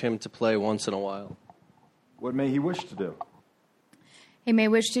encourage him to play once in a while. What may he wish to do? He may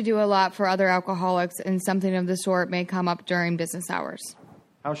wish to do a lot for other alcoholics, and something of the sort may come up during business hours.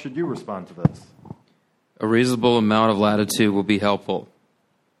 How should you respond to this? A reasonable amount of latitude will be helpful.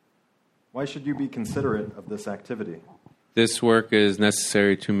 Why should you be considerate of this activity? This work is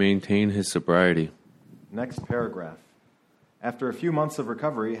necessary to maintain his sobriety. Next paragraph. After a few months of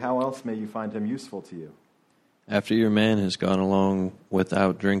recovery, how else may you find him useful to you? After your man has gone along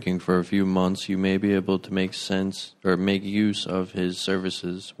without drinking for a few months, you may be able to make use of his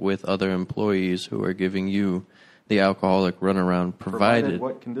services with other employees who are giving you the alcoholic runaround, provided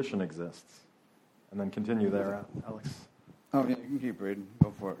what condition exists. And then continue there, Alex. Oh, yeah, you can keep reading.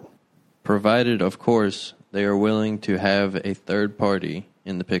 Go for it. Provided, of course, they are willing to have a third party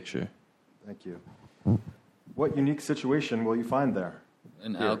in the picture. Thank you. What unique situation will you find there?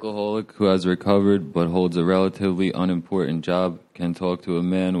 An alcoholic who has recovered but holds a relatively unimportant job can talk to a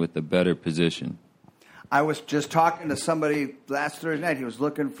man with a better position. I was just talking to somebody last Thursday night. He was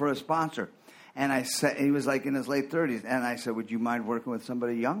looking for a sponsor. And I said, he was like in his late 30s. And I said, would you mind working with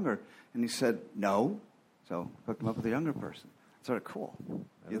somebody younger? And he said, no. So hooked him up with a younger person. Sort of cool.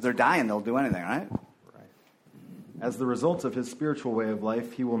 If they're dying, they'll do anything, right? As the result of his spiritual way of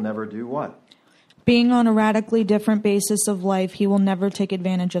life, he will never do what? Being on a radically different basis of life, he will never take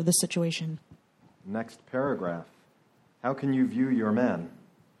advantage of the situation. Next paragraph. How can you view your man?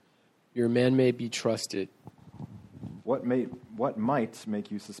 Your man may be trusted. What might make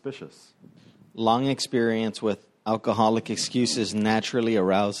you suspicious? Long experience with alcoholic excuses naturally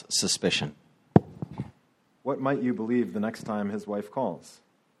arouse suspicion. What might you believe the next time his wife calls?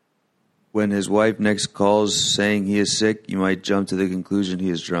 When his wife next calls saying he is sick, you might jump to the conclusion he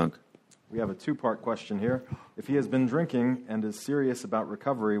is drunk. We have a two-part question here. If he has been drinking and is serious about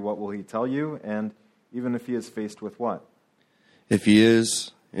recovery, what will he tell you? And even if he is faced with what? If he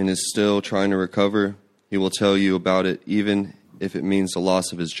is and is still trying to recover, he will tell you about it, even if it means the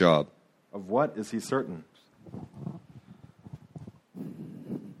loss of his job. Of what is he certain?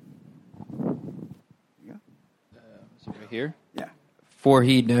 Right here? Yeah. For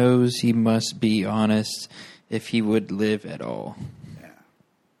he knows he must be honest if he would live at all. Yeah.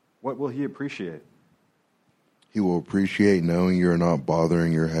 What will he appreciate? He will appreciate knowing you're not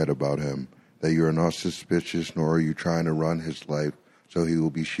bothering your head about him, that you are not suspicious, nor are you trying to run his life, so he will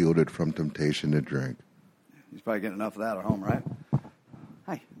be shielded from temptation to drink. He's probably getting enough of that at home, right?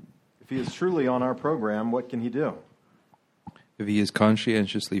 Hi. If he is truly on our program, what can he do? If he is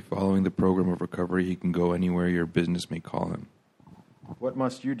conscientiously following the program of recovery, he can go anywhere your business may call him. What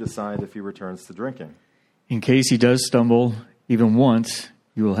must you decide if he returns to drinking? In case he does stumble even once,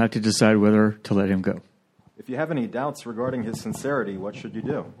 you will have to decide whether to let him go. If you have any doubts regarding his sincerity, what should you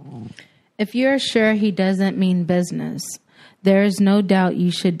do? If you are sure he doesn't mean business, there is no doubt you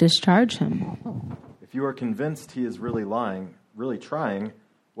should discharge him. If you are convinced he is really lying, really trying,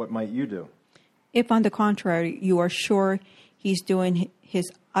 what might you do? If, on the contrary, you are sure he's doing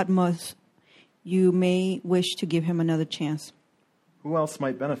his utmost, you may wish to give him another chance. Who else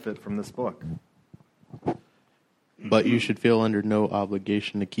might benefit from this book? But you should feel under no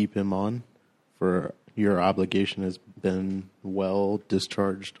obligation to keep him on, for your obligation has been well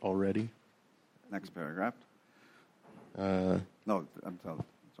discharged already. Next paragraph. No, I'm sorry.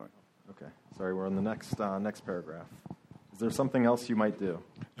 Okay, sorry, we're on the next paragraph. Is there something else you might do?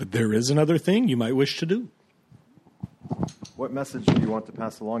 There is another thing you might wish to do. What message do you want to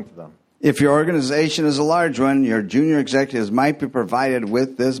pass along to them? If your organization is a large one, your junior executives might be provided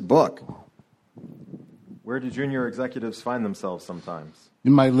with this book. Where do junior executives find themselves sometimes?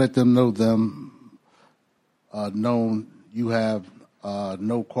 You might let them know you have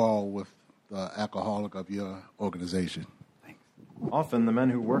no quarrel with the alcoholic of your organization. Often the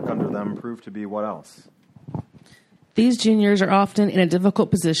men who work under them prove to be what else? These juniors are often in a difficult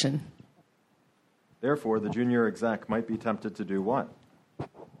position. Therefore, the junior exec might be tempted to do what?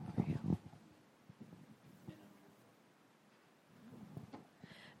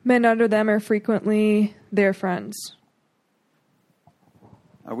 Men under them are frequently their friends.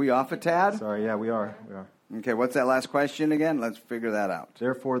 Are we off a tad? Sorry, yeah, we are. Okay, what's that last question again? Let's figure that out.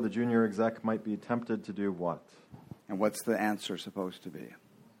 Therefore, the junior exec might be tempted to do what? And what's the answer supposed to be?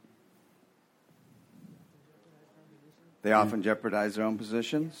 They often jeopardize their own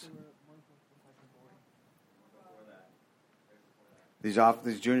positions. These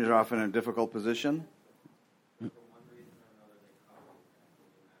juniors are often in a difficult position.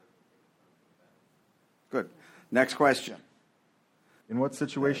 Good. Next question. In what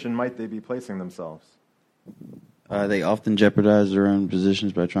situation might they be placing themselves? They often jeopardize their own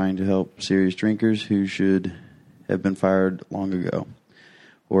positions by trying to help serious drinkers who should have been fired long ago,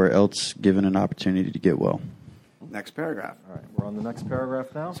 or else given an opportunity to get well. Next paragraph. All right, we're on the next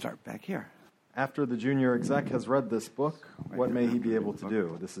paragraph now. Start back here. After the junior exec has read this book, what may he be able to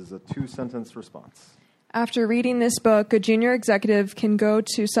do? This is a 2-sentence response. After reading this book, a junior executive can go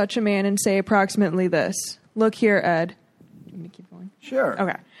to such a man and say approximately this. Look here, Ed. Do you want me to keep going? Sure.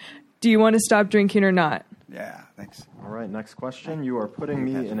 Okay. Do you want to stop drinking or not? Yeah, thanks. All right, next question. You are putting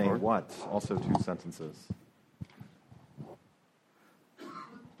me in a what? Also 2 sentences.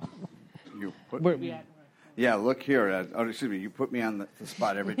 You put me... Yeah, look here, Ed. Oh, excuse me. You put me on the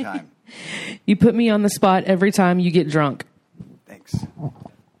spot every time. You put me on the spot every time you get drunk. Thanks.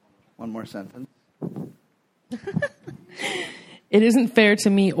 One more sentence. It isn't fair to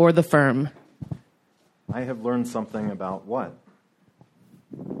me or the firm. I have learned something about what?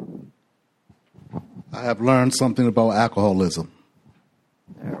 I have learned something about alcoholism.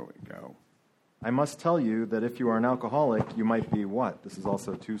 There we go. I must tell you that if you are an alcoholic, you might be what? This is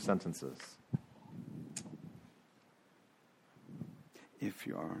also 2 sentences. If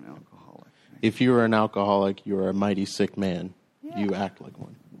you are an alcoholic. If you are an alcoholic, you are a mighty sick man. Yeah. You act like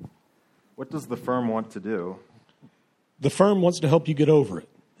one. What does the firm want to do? The firm wants to help you get over it.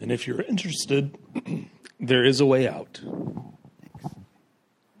 And if you're interested, there is a way out.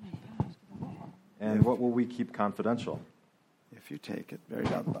 And what will we keep confidential? If you take it. Very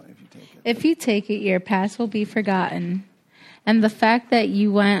doubtful if you take it. If you take it, your past will be forgotten. And the fact that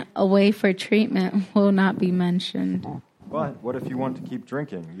you went away for treatment will not be mentioned. But what if you want to keep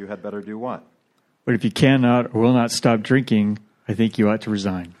drinking? You had better do what? But if you cannot or will not stop drinking, I think you ought to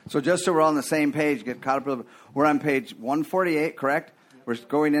resign. So just so we're all on the same page, get caught up. We're on page 148, correct? We're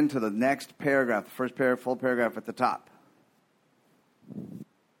going into the next paragraph, the first full paragraph at the top.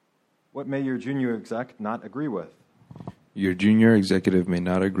 What may your junior exec not agree with? Your junior executive may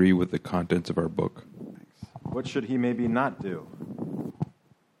not agree with the contents of our book. What should he maybe not do?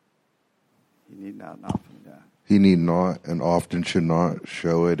 He need not often, yeah. He need not and often should not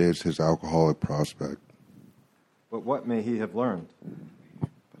show it as his alcoholic prospect. But what may he have learned?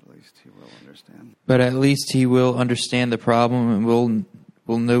 But at least he will understand. But at least he will understand the problem and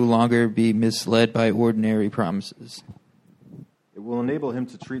will no longer be misled by ordinary promises. It will enable him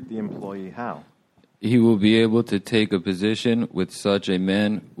to treat the employee how? He will be able to take a position with such a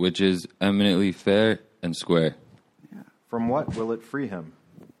man which is eminently fair and square. Yeah. From what will it free him?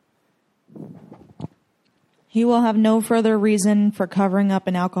 He will have no further reason for covering up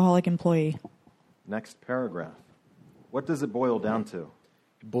an alcoholic employee. Next paragraph. What does it boil down to?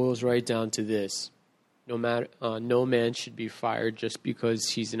 It boils right down to this. No man should be fired just because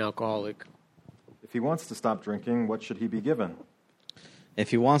he's an alcoholic. If he wants to stop drinking, what should he be given?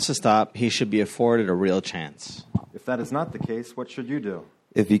 If he wants to stop, he should be afforded a real chance. If that is not the case, what should you do?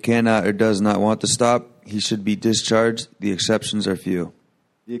 If he cannot or does not want to stop, he should be discharged. The exceptions are few.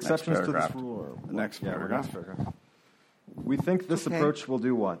 The exceptions to this rule are... The next paragraph. We think this approach will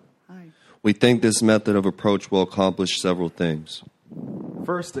do what? We think this method of approach will accomplish several things.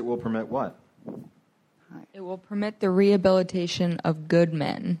 First, it will permit what? It will permit the rehabilitation of good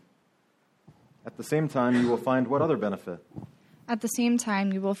men. At the same time, you will find what other benefit? At the same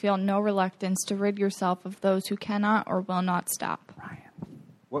time, you will feel no reluctance to rid yourself of those who cannot or will not stop.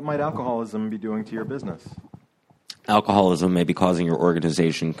 What might alcoholism be doing to your business? Alcoholism may be causing your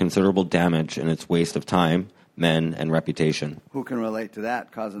organization considerable damage in its waste of time, men, and reputation. Who can relate to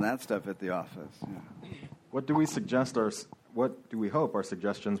that, causing that stuff at the office? Yeah. What do we hope our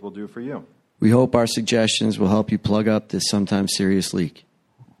suggestions will do for you? We hope our suggestions will help you plug up this sometimes serious leak.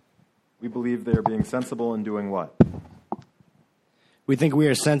 We believe they are being sensible in doing what? We think we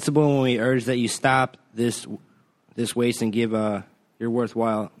are sensible when we urge that you stop this waste and give your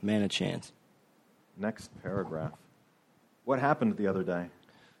worthwhile man a chance. Next paragraph. What happened the other day?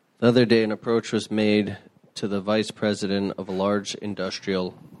 The other day, an approach was made to the vice president of a large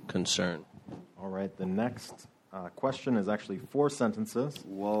industrial concern. All right, the next question is actually 4 sentences.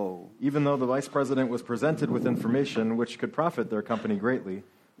 Whoa. Even though the vice president was presented with information which could profit their company greatly,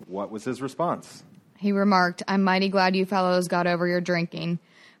 what was his response? He remarked, "I'm mighty glad you fellows got over your drinking,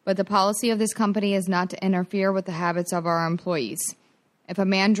 but the policy of this company is not to interfere with the habits of our employees. If a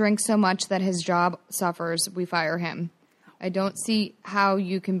man drinks so much that his job suffers, we fire him. I don't see how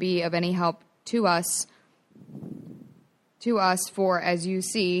you can be of any help to us, for as you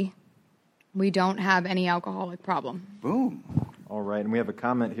see, we don't have any alcoholic problem." Boom. All right, and we have a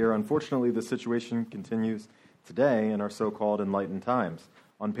comment here. Unfortunately, the situation continues today in our so-called enlightened times.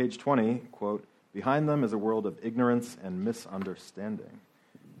 On page 20, quote, "Behind them is a world of ignorance and misunderstanding."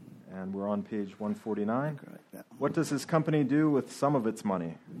 And we're on page 149. What does his company do with some of its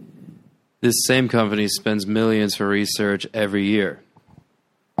money? This same company spends millions for research every year.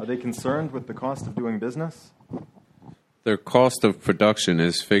 Are they concerned with the cost of doing business? Their cost of production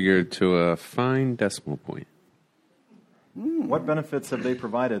is figured to a fine decimal point. What benefits have they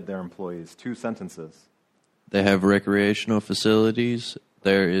provided their employees? 2 sentences. They have recreational facilities.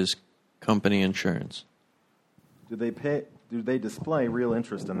 There is company insurance. Do they display real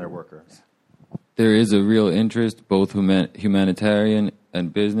interest in their workers? There is a real interest, both humanitarian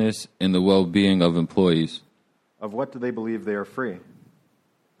and business, in the well-being of employees. Of what do they believe they are free?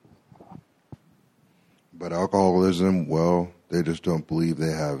 But alcoholism, well, they just don't believe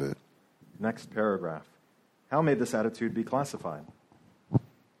they have it. Next paragraph. How may this attitude be classified?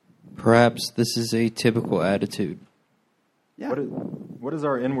 Perhaps this is a typical attitude. Yeah. What is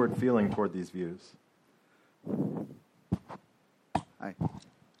our inward feeling toward these views? Hi.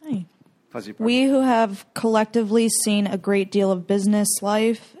 Hi. Fuzzy We who have collectively seen a great deal of business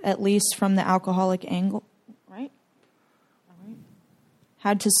life, at least from the alcoholic angle, right?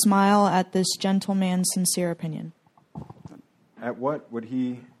 Had to smile at this gentleman's sincere opinion. At what would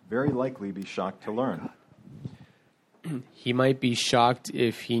he very likely be shocked to learn? He might be shocked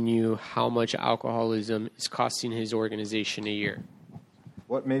if he knew how much alcoholism is costing his organization a year.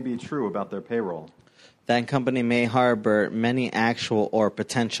 What may be true about their payroll? That company may harbor many actual or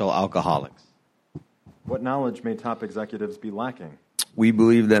potential alcoholics. What knowledge may top executives be lacking? We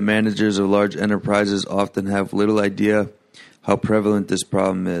believe that managers of large enterprises often have little idea how prevalent this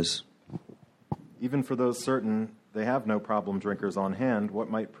problem is. Even for those certain they have no problem drinkers on hand, what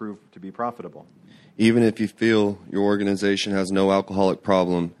might prove to be profitable? Even if you feel your organization has no alcoholic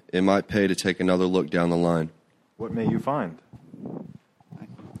problem, it might pay to take another look down the line. What may you find?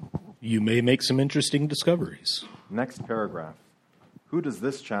 You may make some interesting discoveries. Next paragraph. Who does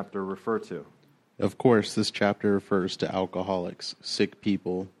this chapter refer to? Of course, this chapter refers to alcoholics, sick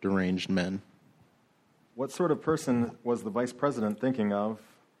people, deranged men. What sort of person was the vice president thinking of?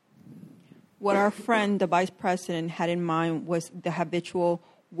 What our friend, the vice president, had in mind was the habitual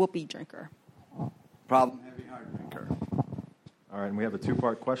whoopee drinker. Problem heavy hard drinker. All right, and we have a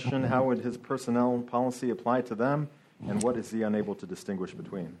two-part question. How would his personnel policy apply to them, and what is he unable to distinguish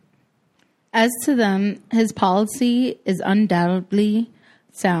between? As to them, his policy is undoubtedly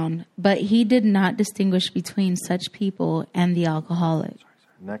sound, but he did not distinguish between such people and the alcoholic.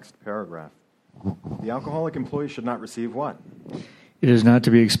 Next paragraph. The alcoholic employee should not receive what? It is not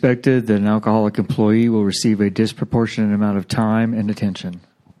to be expected that an alcoholic employee will receive a disproportionate amount of time and attention.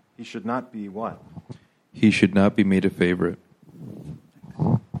 He should not be what? He should not be made a favorite.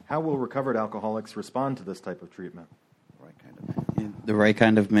 How will recovered alcoholics respond to this type of treatment? The right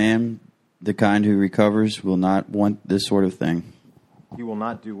kind of man, the kind who recovers, will not want this sort of thing. He will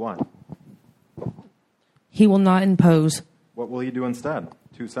not do what? He will not impose. What will he do instead?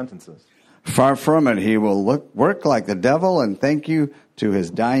 2 sentences. Far from it, he will work like the devil and thank you to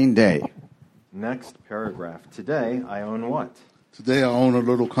his dying day. Next paragraph. Today, I own what? Today, I own a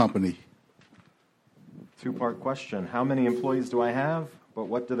little company. Two-part question. How many employees do I have, but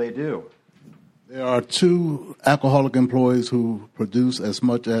what do they do? There are 2 alcoholic employees who produce as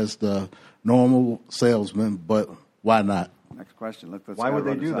much as the normal salesman, but why not? Next question. Why would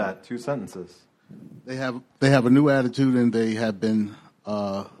they do that? 2 sentences. They have a new attitude, and they have been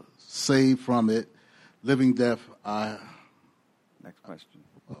saved from it. Living death. Next question.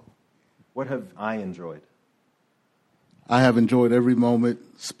 What have I enjoyed? I have enjoyed every moment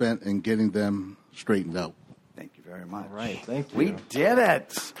spent in getting them straightened out. Thank you very much. All right, thank you. We did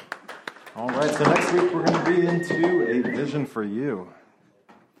it. All right, so next week we're going to be into a vision for you.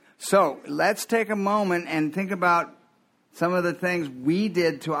 So let's take a moment and think about some of the things we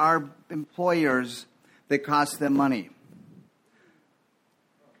did to our employers that cost them money.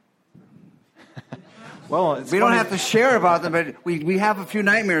 Well, we don't have to share about them, but we have a few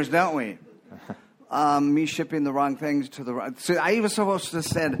nightmares, don't we? Me shipping the wrong things to the wrong... So I was supposed to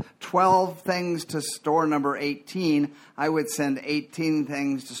send 12 things to store number 18. I would send 18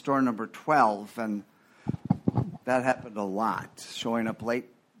 things to store number 12, and that happened a lot. Showing up late,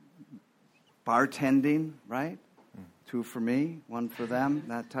 bartending, right? 2 for me, 1 for them,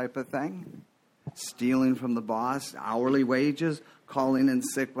 that type of thing. Stealing from the boss, hourly wages, calling in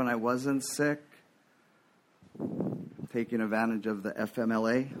sick when I wasn't sick. Taking advantage of the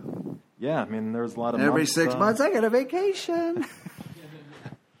FMLA. Yeah, I mean, there's a lot of every months, 6 months, I get a vacation.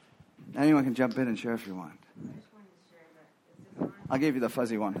 Anyone can jump in and share if you want. I'll give you the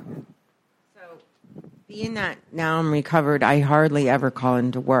fuzzy one. Being that now I'm recovered, I hardly ever call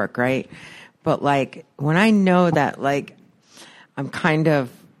into work, right? But, like, when I know that, like, I'm kind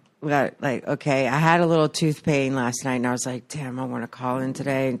of, like, okay, I had a little tooth pain last night, and I was like, damn, I want to call in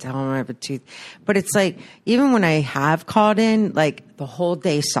today and tell them I have a tooth. But it's like, even when I have called in, like, the whole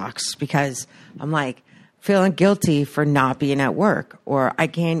day sucks because I'm, like, feeling guilty for not being at work, or I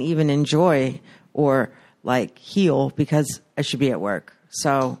can't even enjoy or, like, heal because I should be at work.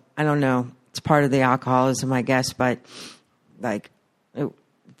 So, I don't know. It's part of the alcoholism, I guess, but, like,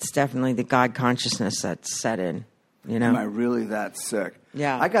 it's definitely the God consciousness that's set in, you know? Am I really that sick?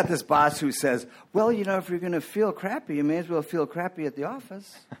 Yeah. I got this boss who says, well, you know, if you're going to feel crappy, you may as well feel crappy at the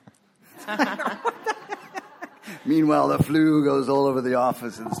office. Meanwhile, the flu goes all over the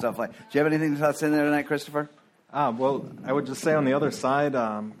office and stuff like that. Do you have anything to toss in there tonight, Christopher? Well, I would just say on the other side,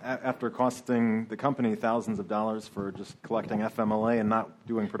 after costing the company thousands of dollars for just collecting FMLA and not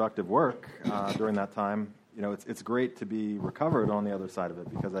doing productive work during that time, you know, it's great to be recovered on the other side of it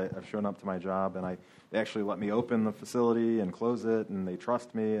because I've shown up to my job and they actually let me open the facility and close it, and they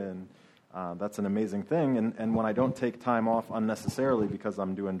trust me, and that's an amazing thing. And when I don't take time off unnecessarily because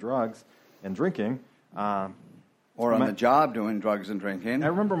I'm doing drugs and drinking, or on the job doing drugs and drinking. I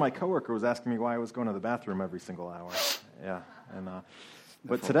remember my coworker was asking me why I was going to the bathroom every single hour. Yeah, And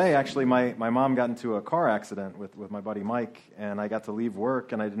but today, actually, my mom got into a car accident with my buddy Mike, and I got to leave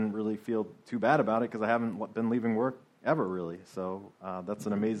work, and I didn't really feel too bad about it because I haven't been leaving work ever, really. So that's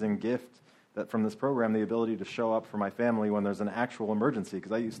an amazing gift that from this program, the ability to show up for my family when there's an actual emergency,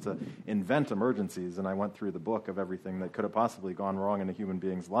 because I used to invent emergencies, and I went through the book of everything that could have possibly gone wrong in a human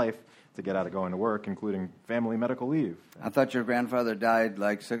being's life to get out of going to work, including family medical leave. I thought your grandfather died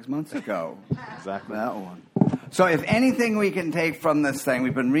like 6 months ago. Exactly. That one. So if anything we can take from this thing,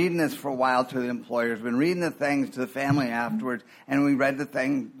 we've been reading this for a while to the employers, been reading the things to the family afterwards, and we read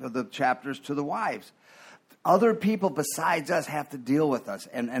the chapters to the wives. Other people besides us have to deal with us,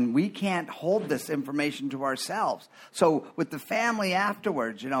 and we can't hold this information to ourselves. So with the family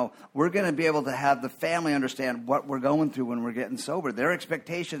afterwards, we're going to be able to have the family understand what we're going through when we're getting sober. Their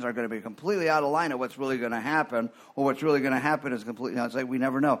expectations are going to be completely out of line of what's really going to happen, or what's really going to happen is completely, it's like we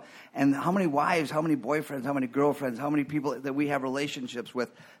never know. And how many wives, how many boyfriends, how many girlfriends, how many people that we have relationships with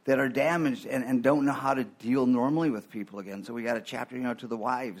that are damaged and don't know how to deal normally with people again. So we got a chapter, to the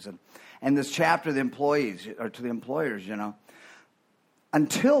wives and this chapter, the employees, or to the employers,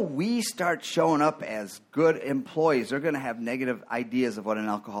 Until we start showing up as good employees, they're going to have negative ideas of what an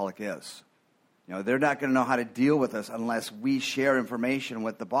alcoholic is. They're not going to know how to deal with us unless we share information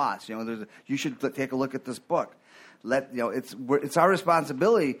with the boss. You should take a look at this book. It's our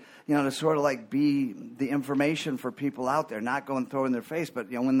responsibility, to sort of like be the information for people out there, not go and throw in their face. But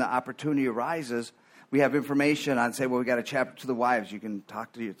when the opportunity arises, we have information on, say, we got a chapter to the wives. You can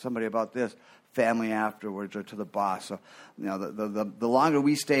talk to somebody about this, family afterwards, or to the boss. So, the longer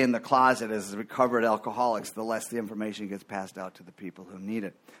we stay in the closet as recovered alcoholics, the less the information gets passed out to the people who need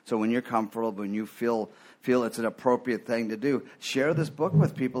it. So when you're comfortable, when you feel it's an appropriate thing to do, share this book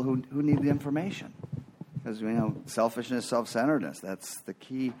with people who need the information. Because, selfishness, self-centeredness, that's the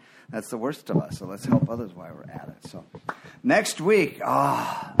key. That's the worst of us. So let's help others while we're at it. So next week,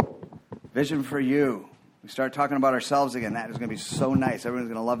 Vision for You. We start talking about ourselves again. That is going to be so nice. Everyone's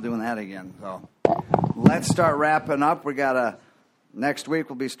going to love doing that again. So let's start wrapping up. Next week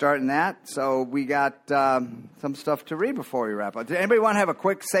we'll be starting that. So we got some stuff to read before we wrap up. Did anybody want to have a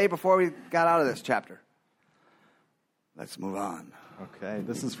quick say before we got out of this chapter? Let's move on. Okay,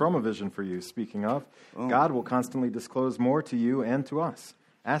 this is from A Vision for You. Speaking of, God will constantly disclose more to you and to us.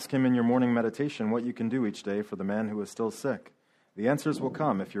 Ask Him in your morning meditation what you can do each day for the man who is still sick. The answers will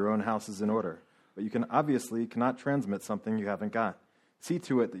come if your own house is in order, but you cannot transmit something you haven't got. See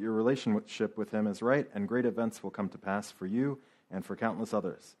to it that your relationship with Him is right, and great events will come to pass for you and for countless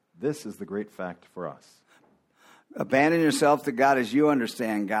others. This is the great fact for us. Abandon yourself to God as you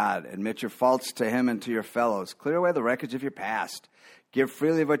understand God. Admit your faults to Him and to your fellows. Clear away the wreckage of your past. Give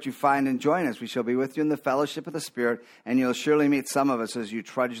freely of what you find and join us. We shall be with you in the fellowship of the Spirit, and you'll surely meet some of us as you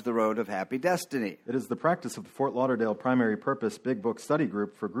trudge the road of happy destiny. It is the practice of the Fort Lauderdale Primary Purpose Big Book Study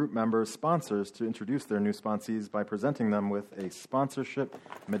Group for group members, sponsors, to introduce their new sponsees by presenting them with a sponsorship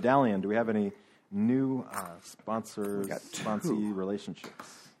medallion. Do we have any new sponsee relationships?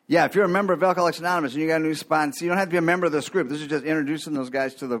 Yeah, if you're a member of Alcoholics Anonymous and you got a new sponsor, you don't have to be a member of this group. This is just introducing those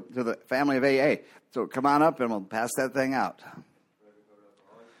guys to the family of AA. So come on up and we'll pass that thing out.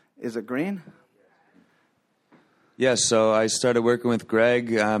 Is it green? Yes, so I started working with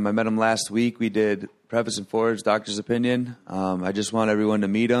Greg. I met him last week. We did Preface and Forge, Doctor's Opinion. I just want everyone to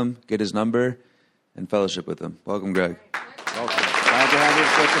meet him, get his number, and fellowship with him. Welcome, Greg. Welcome. Glad to have you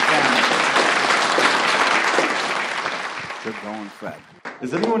with the family. Good going, Fred.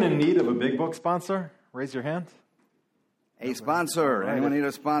 Is anyone in need of a Big Book sponsor? Raise your hand. A sponsor. Right. Anyone need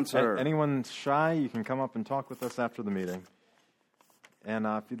a sponsor? Anyone shy, you can come up and talk with us after the meeting. And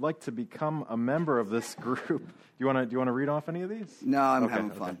if you'd like to become a member of this group, do you want to read off any of these? No, I'm having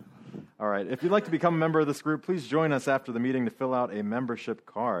fun. All right. If you'd like to become a member of this group, please join us after the meeting to fill out a membership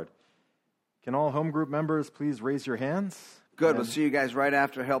card. Can all home group members please raise your hands? Good. We'll see you guys right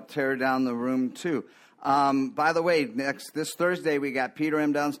after. Help tear down the room, too. By the way, this Thursday, we got Peter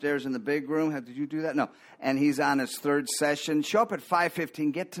M. downstairs in the big room. Did you do that? No. And he's on his third session. Show up at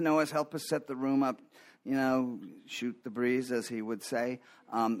 5:15. Get to know us. Help us set the room up. Shoot the breeze, as he would say.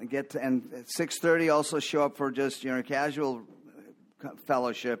 And at 6:30, also show up for just casual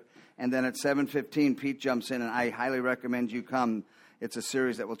fellowship. And then at 7:15, Pete jumps in, and I highly recommend you come. It's a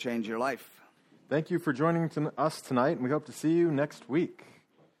series that will change your life. Thank you for joining us tonight, and we hope to see you next week.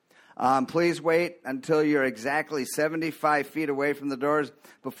 Please wait until you're exactly 75 feet away from the doors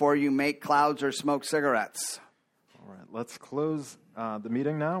before you make clouds or smoke cigarettes. All right, let's close the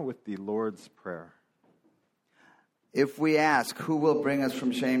meeting now with the Lord's Prayer. If we ask, who will bring us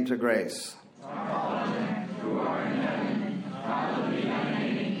from shame to grace? Our Father, who art in heaven, hallowed be thy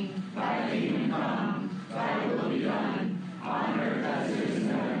name. Thy kingdom come, thy will be done, on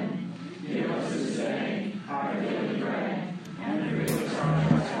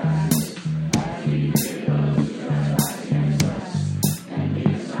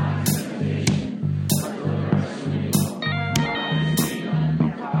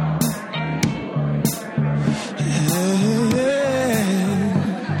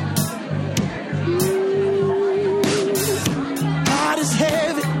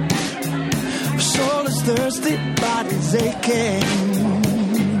these thirsty bodies aching.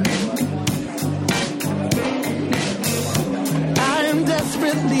 I am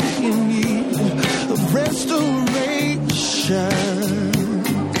desperately in need of restoration.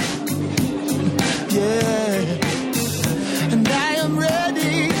 Yeah, and I am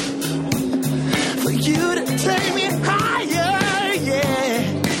ready for you to take me higher. Yeah,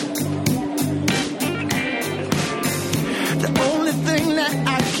 the only thing that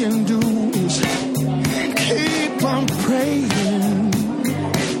I can do is keep on praying,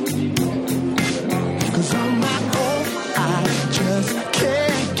 'cause on my own I just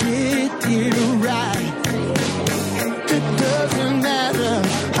can't get it right. It doesn't matter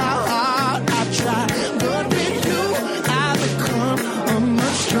how hard I try, but with you I become a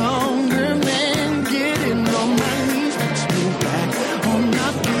much stronger man. Getting on my knees puts me back on my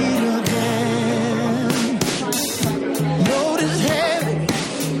feet again. Load is heavy,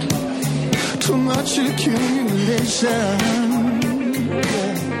 too much accumulation.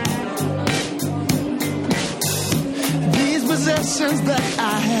 Yeah. These possessions that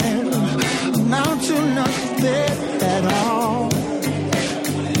I have amount to nothing at all.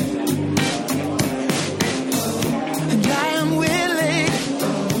 And I am willing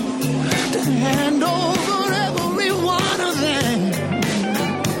to hand over every one of them,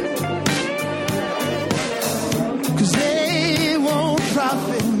 'cause they won't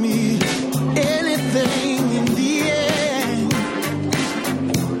profit me anything in the end.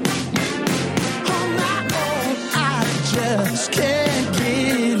 On my own, I just can't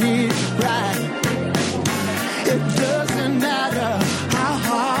get it right. It doesn't matter how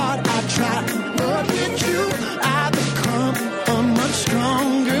hard I try, but with you I become a much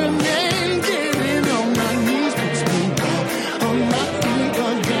stronger man. Getting on my knees puts me back on my feet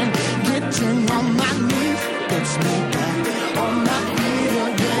again. Getting on my knees puts me back on my feet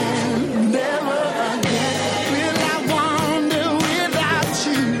again. Never again will I wander without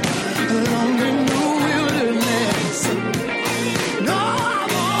you along in the wilderness. No, I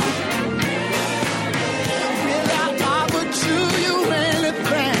won't. Will I offer to you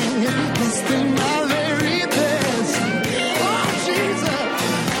anything less than my very best? Oh, Jesus,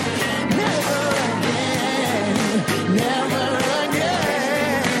 never again, never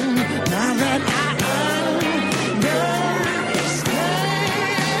again. Now that I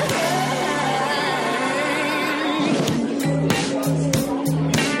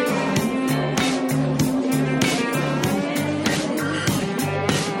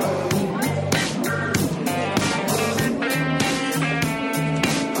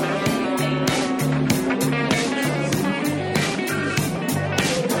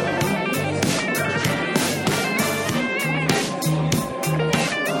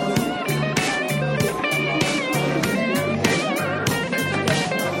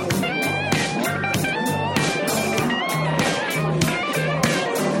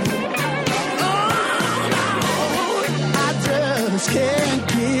just can't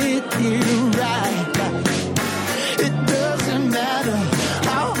get it right. It doesn't matter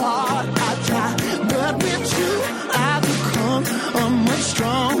how hard I try, but with you I become a much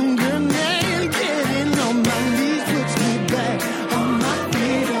stronger man. Getting on my knees puts me back on my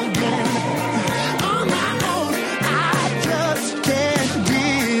feet again. On my own, I just can't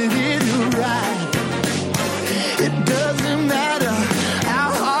get it right. It doesn't matter how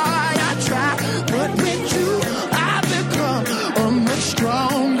hard I try, but with you I become a much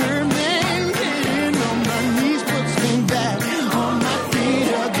stronger man. Getting on my knees puts me back on my feet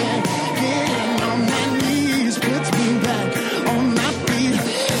again. Getting on my knees puts me back on my feet.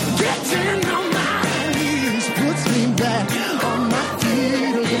 Getting on my knees puts me back on my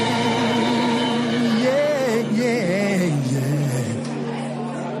feet again. Yeah, yeah, yeah.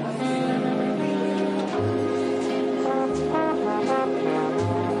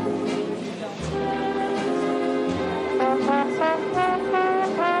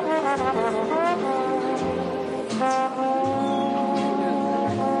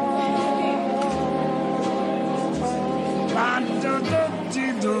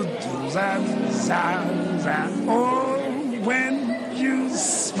 Oh, when you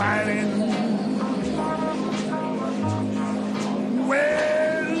smiling,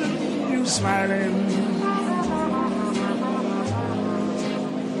 when you smiling,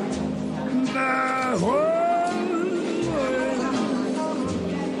 the whole world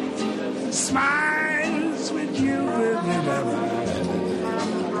smiles with you.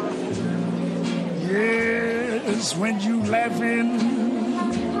 Yes, when you laughing.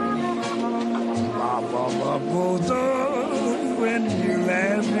 When you're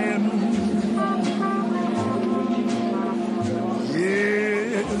laughing,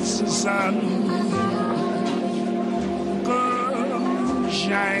 yes, the sun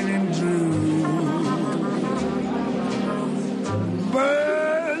shining through.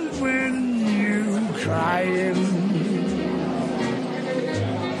 But when you crying,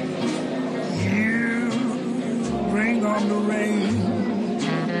 you bring on the rain.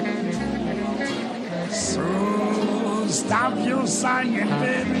 So stop your sighing,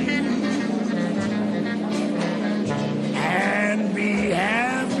 baby, and be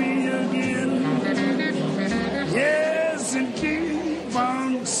happy again. Yes, and keep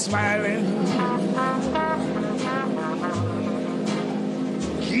on smiling.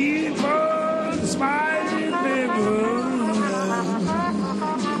 Keep on smiling, baby.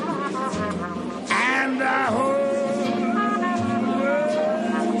 And I hope the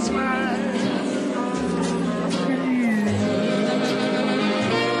world smiles.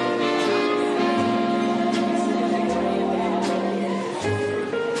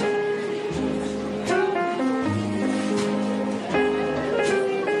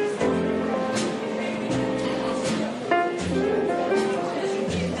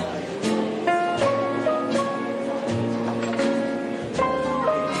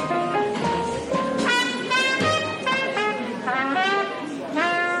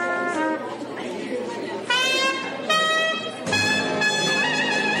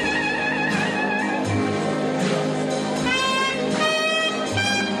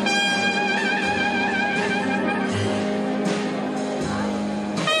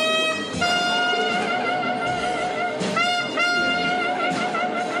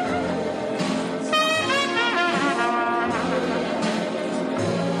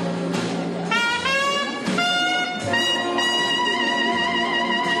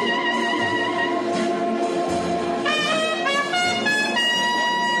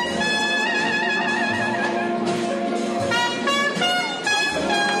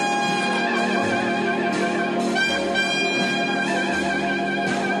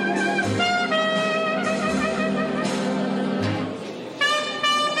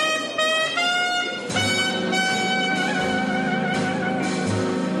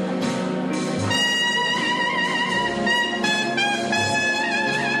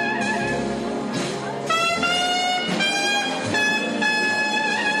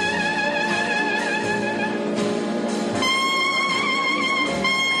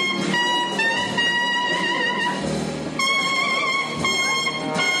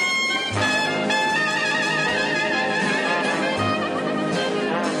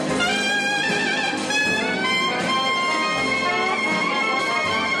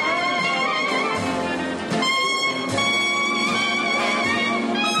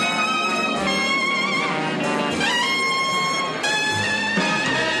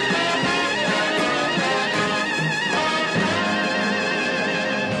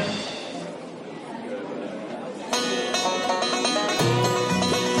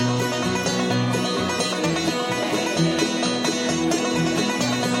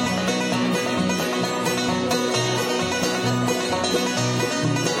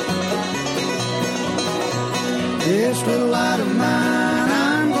 This little light of mine,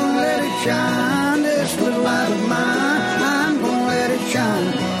 I'm gonna let it shine. This little light of mine, I'm gonna let it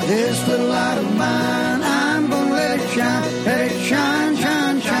shine. This little light of mine, I'm gonna let it shine. Let it shine,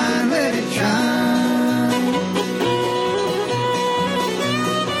 shine, shine, let it shine.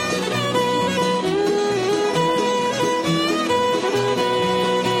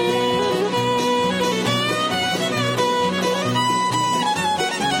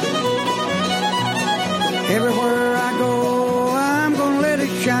 Everywhere I go, I'm gonna let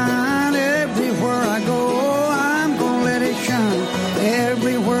it shine. Everywhere I go, I'm gonna let it shine.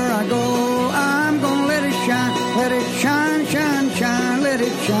 Everywhere I go, I'm gonna let it shine. Let it shine, shine, shine, let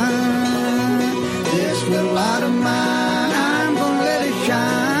it shine. This little light of mine, I'm gonna let it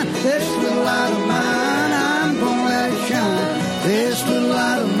shine. This little light of mine, I'm gonna let it shine. This little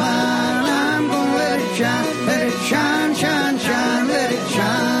light of mine, I'm gonna let it shine. Let it shine, shine, shine, let it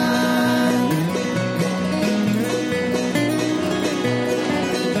shine.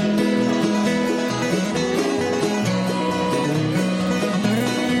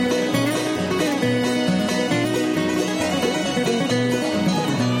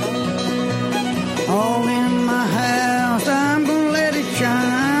 All in my house, I'm gonna let it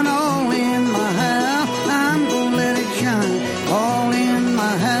shine. All in my house, I'm gonna let it shine. All in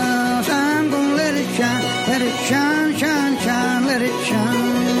my house, I'm gonna let it shine. Let it shine, shine, shine, let it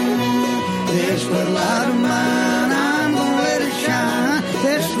shine. This little light of mine, I'm gonna let it shine.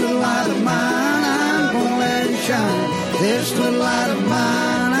 This little light of mine, I'm gonna let it shine. This little light of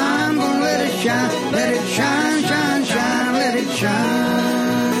mine, I'm gonna let it shine. Let it shine, shine, shine, let it shine.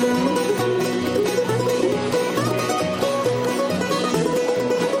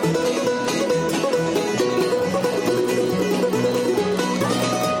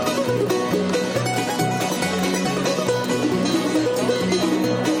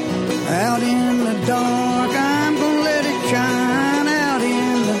 Out in the dark, I'm gonna let it shine. Out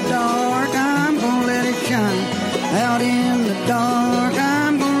in the dark, I'm gonna let it shine. Out in the dark,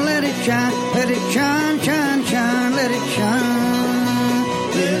 I'm gonna let it shine. Let it shine, shine, shine, let it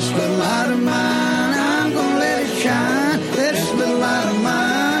shine. This little light of mine, I'm gonna let it shine. This little light of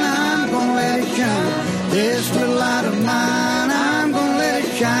mine, I'm gonna let it shine. This little light of mine, I'm gonna let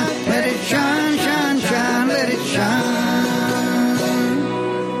it shine. Let it shine, shine, shine, let it shine.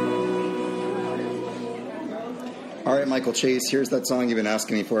 All right, Michael Chase, here's that song you've been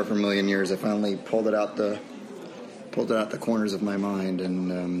asking me for a million years. I finally pulled it out the corners of my mind,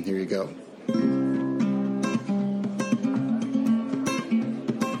 and here you go.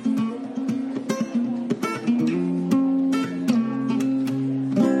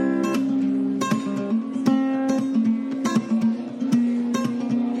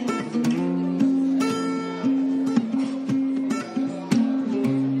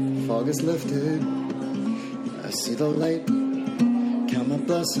 Fog is lifted, I see the light. Count my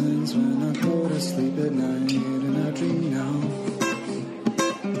blessings when I go to sleep at night, and I dream now.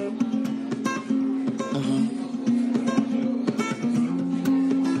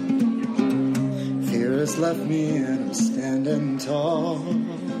 Fear has left me and I'm standing tall.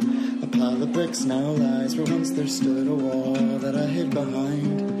 A pile of bricks now lies where once there stood a wall that I hid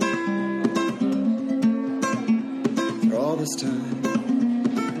behind. For all this time,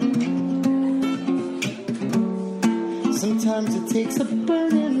 sometimes it takes a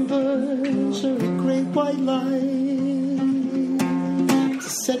burning bush or a great white light to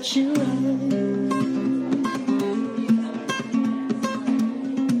set you right.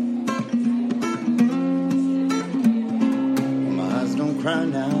 My eyes don't cry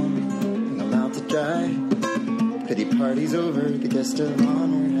now, and I'm out to dry. Pity party's over, the guest of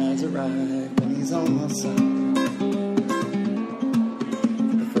honor has arrived, and he's on my side.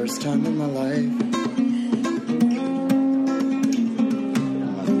 For the first time in my life,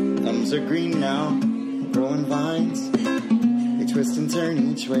 are green now, growing vines. They twist and turn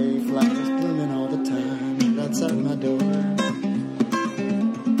each way, flowers blooming all the time. And outside my door,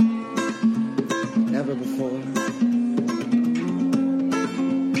 never before.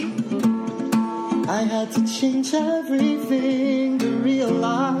 I had to change everything to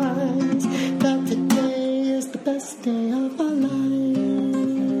realize that today is the best day of my life.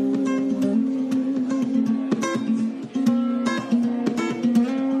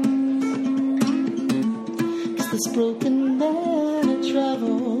 This broken man had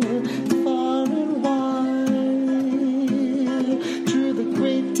traveled far and wide through the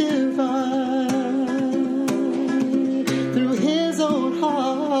great divide, through his own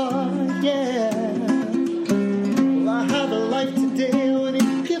heart, yeah. Well, I have a life today when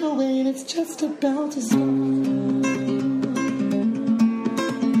it give away and it's just about to start.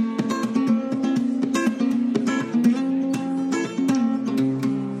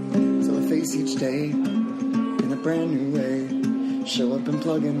 So I face each day brand new way, show up and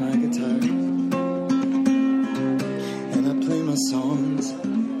plug in my guitar, and I play my songs,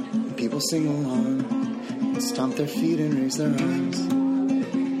 and people sing along, and stomp their feet and raise their arms.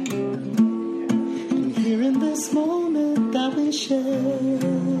 And here in this moment that we share,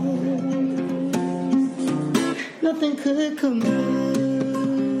 nothing could compare.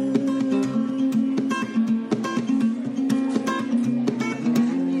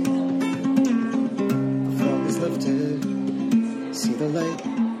 See the light,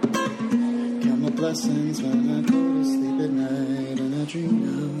 count my blessings when I go to sleep at night, and I dream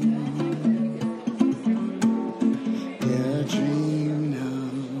now. Yeah, I dream now,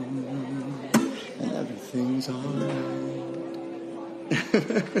 and everything's alright.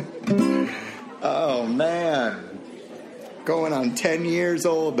 Oh man, going on 10 years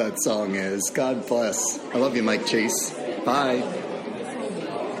old that song is. God bless. I love you, Mike Chase. Bye.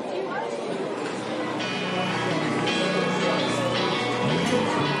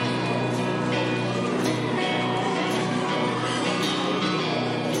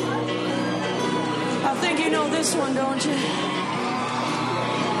 This one, don't you?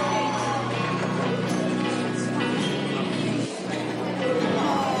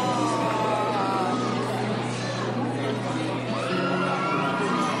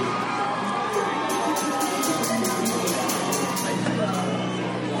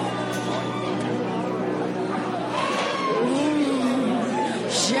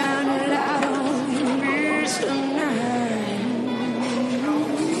 Shine a light on me tonight.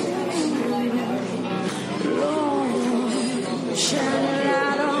 Lord,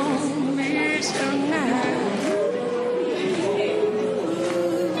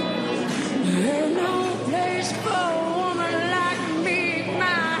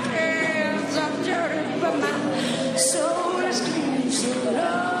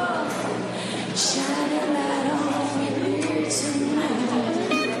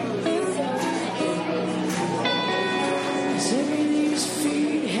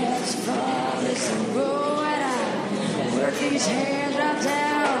 these hands right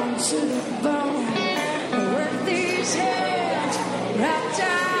down to the bone. I work these hands right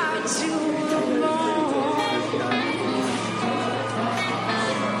down to the bone.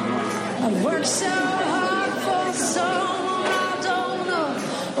 I work so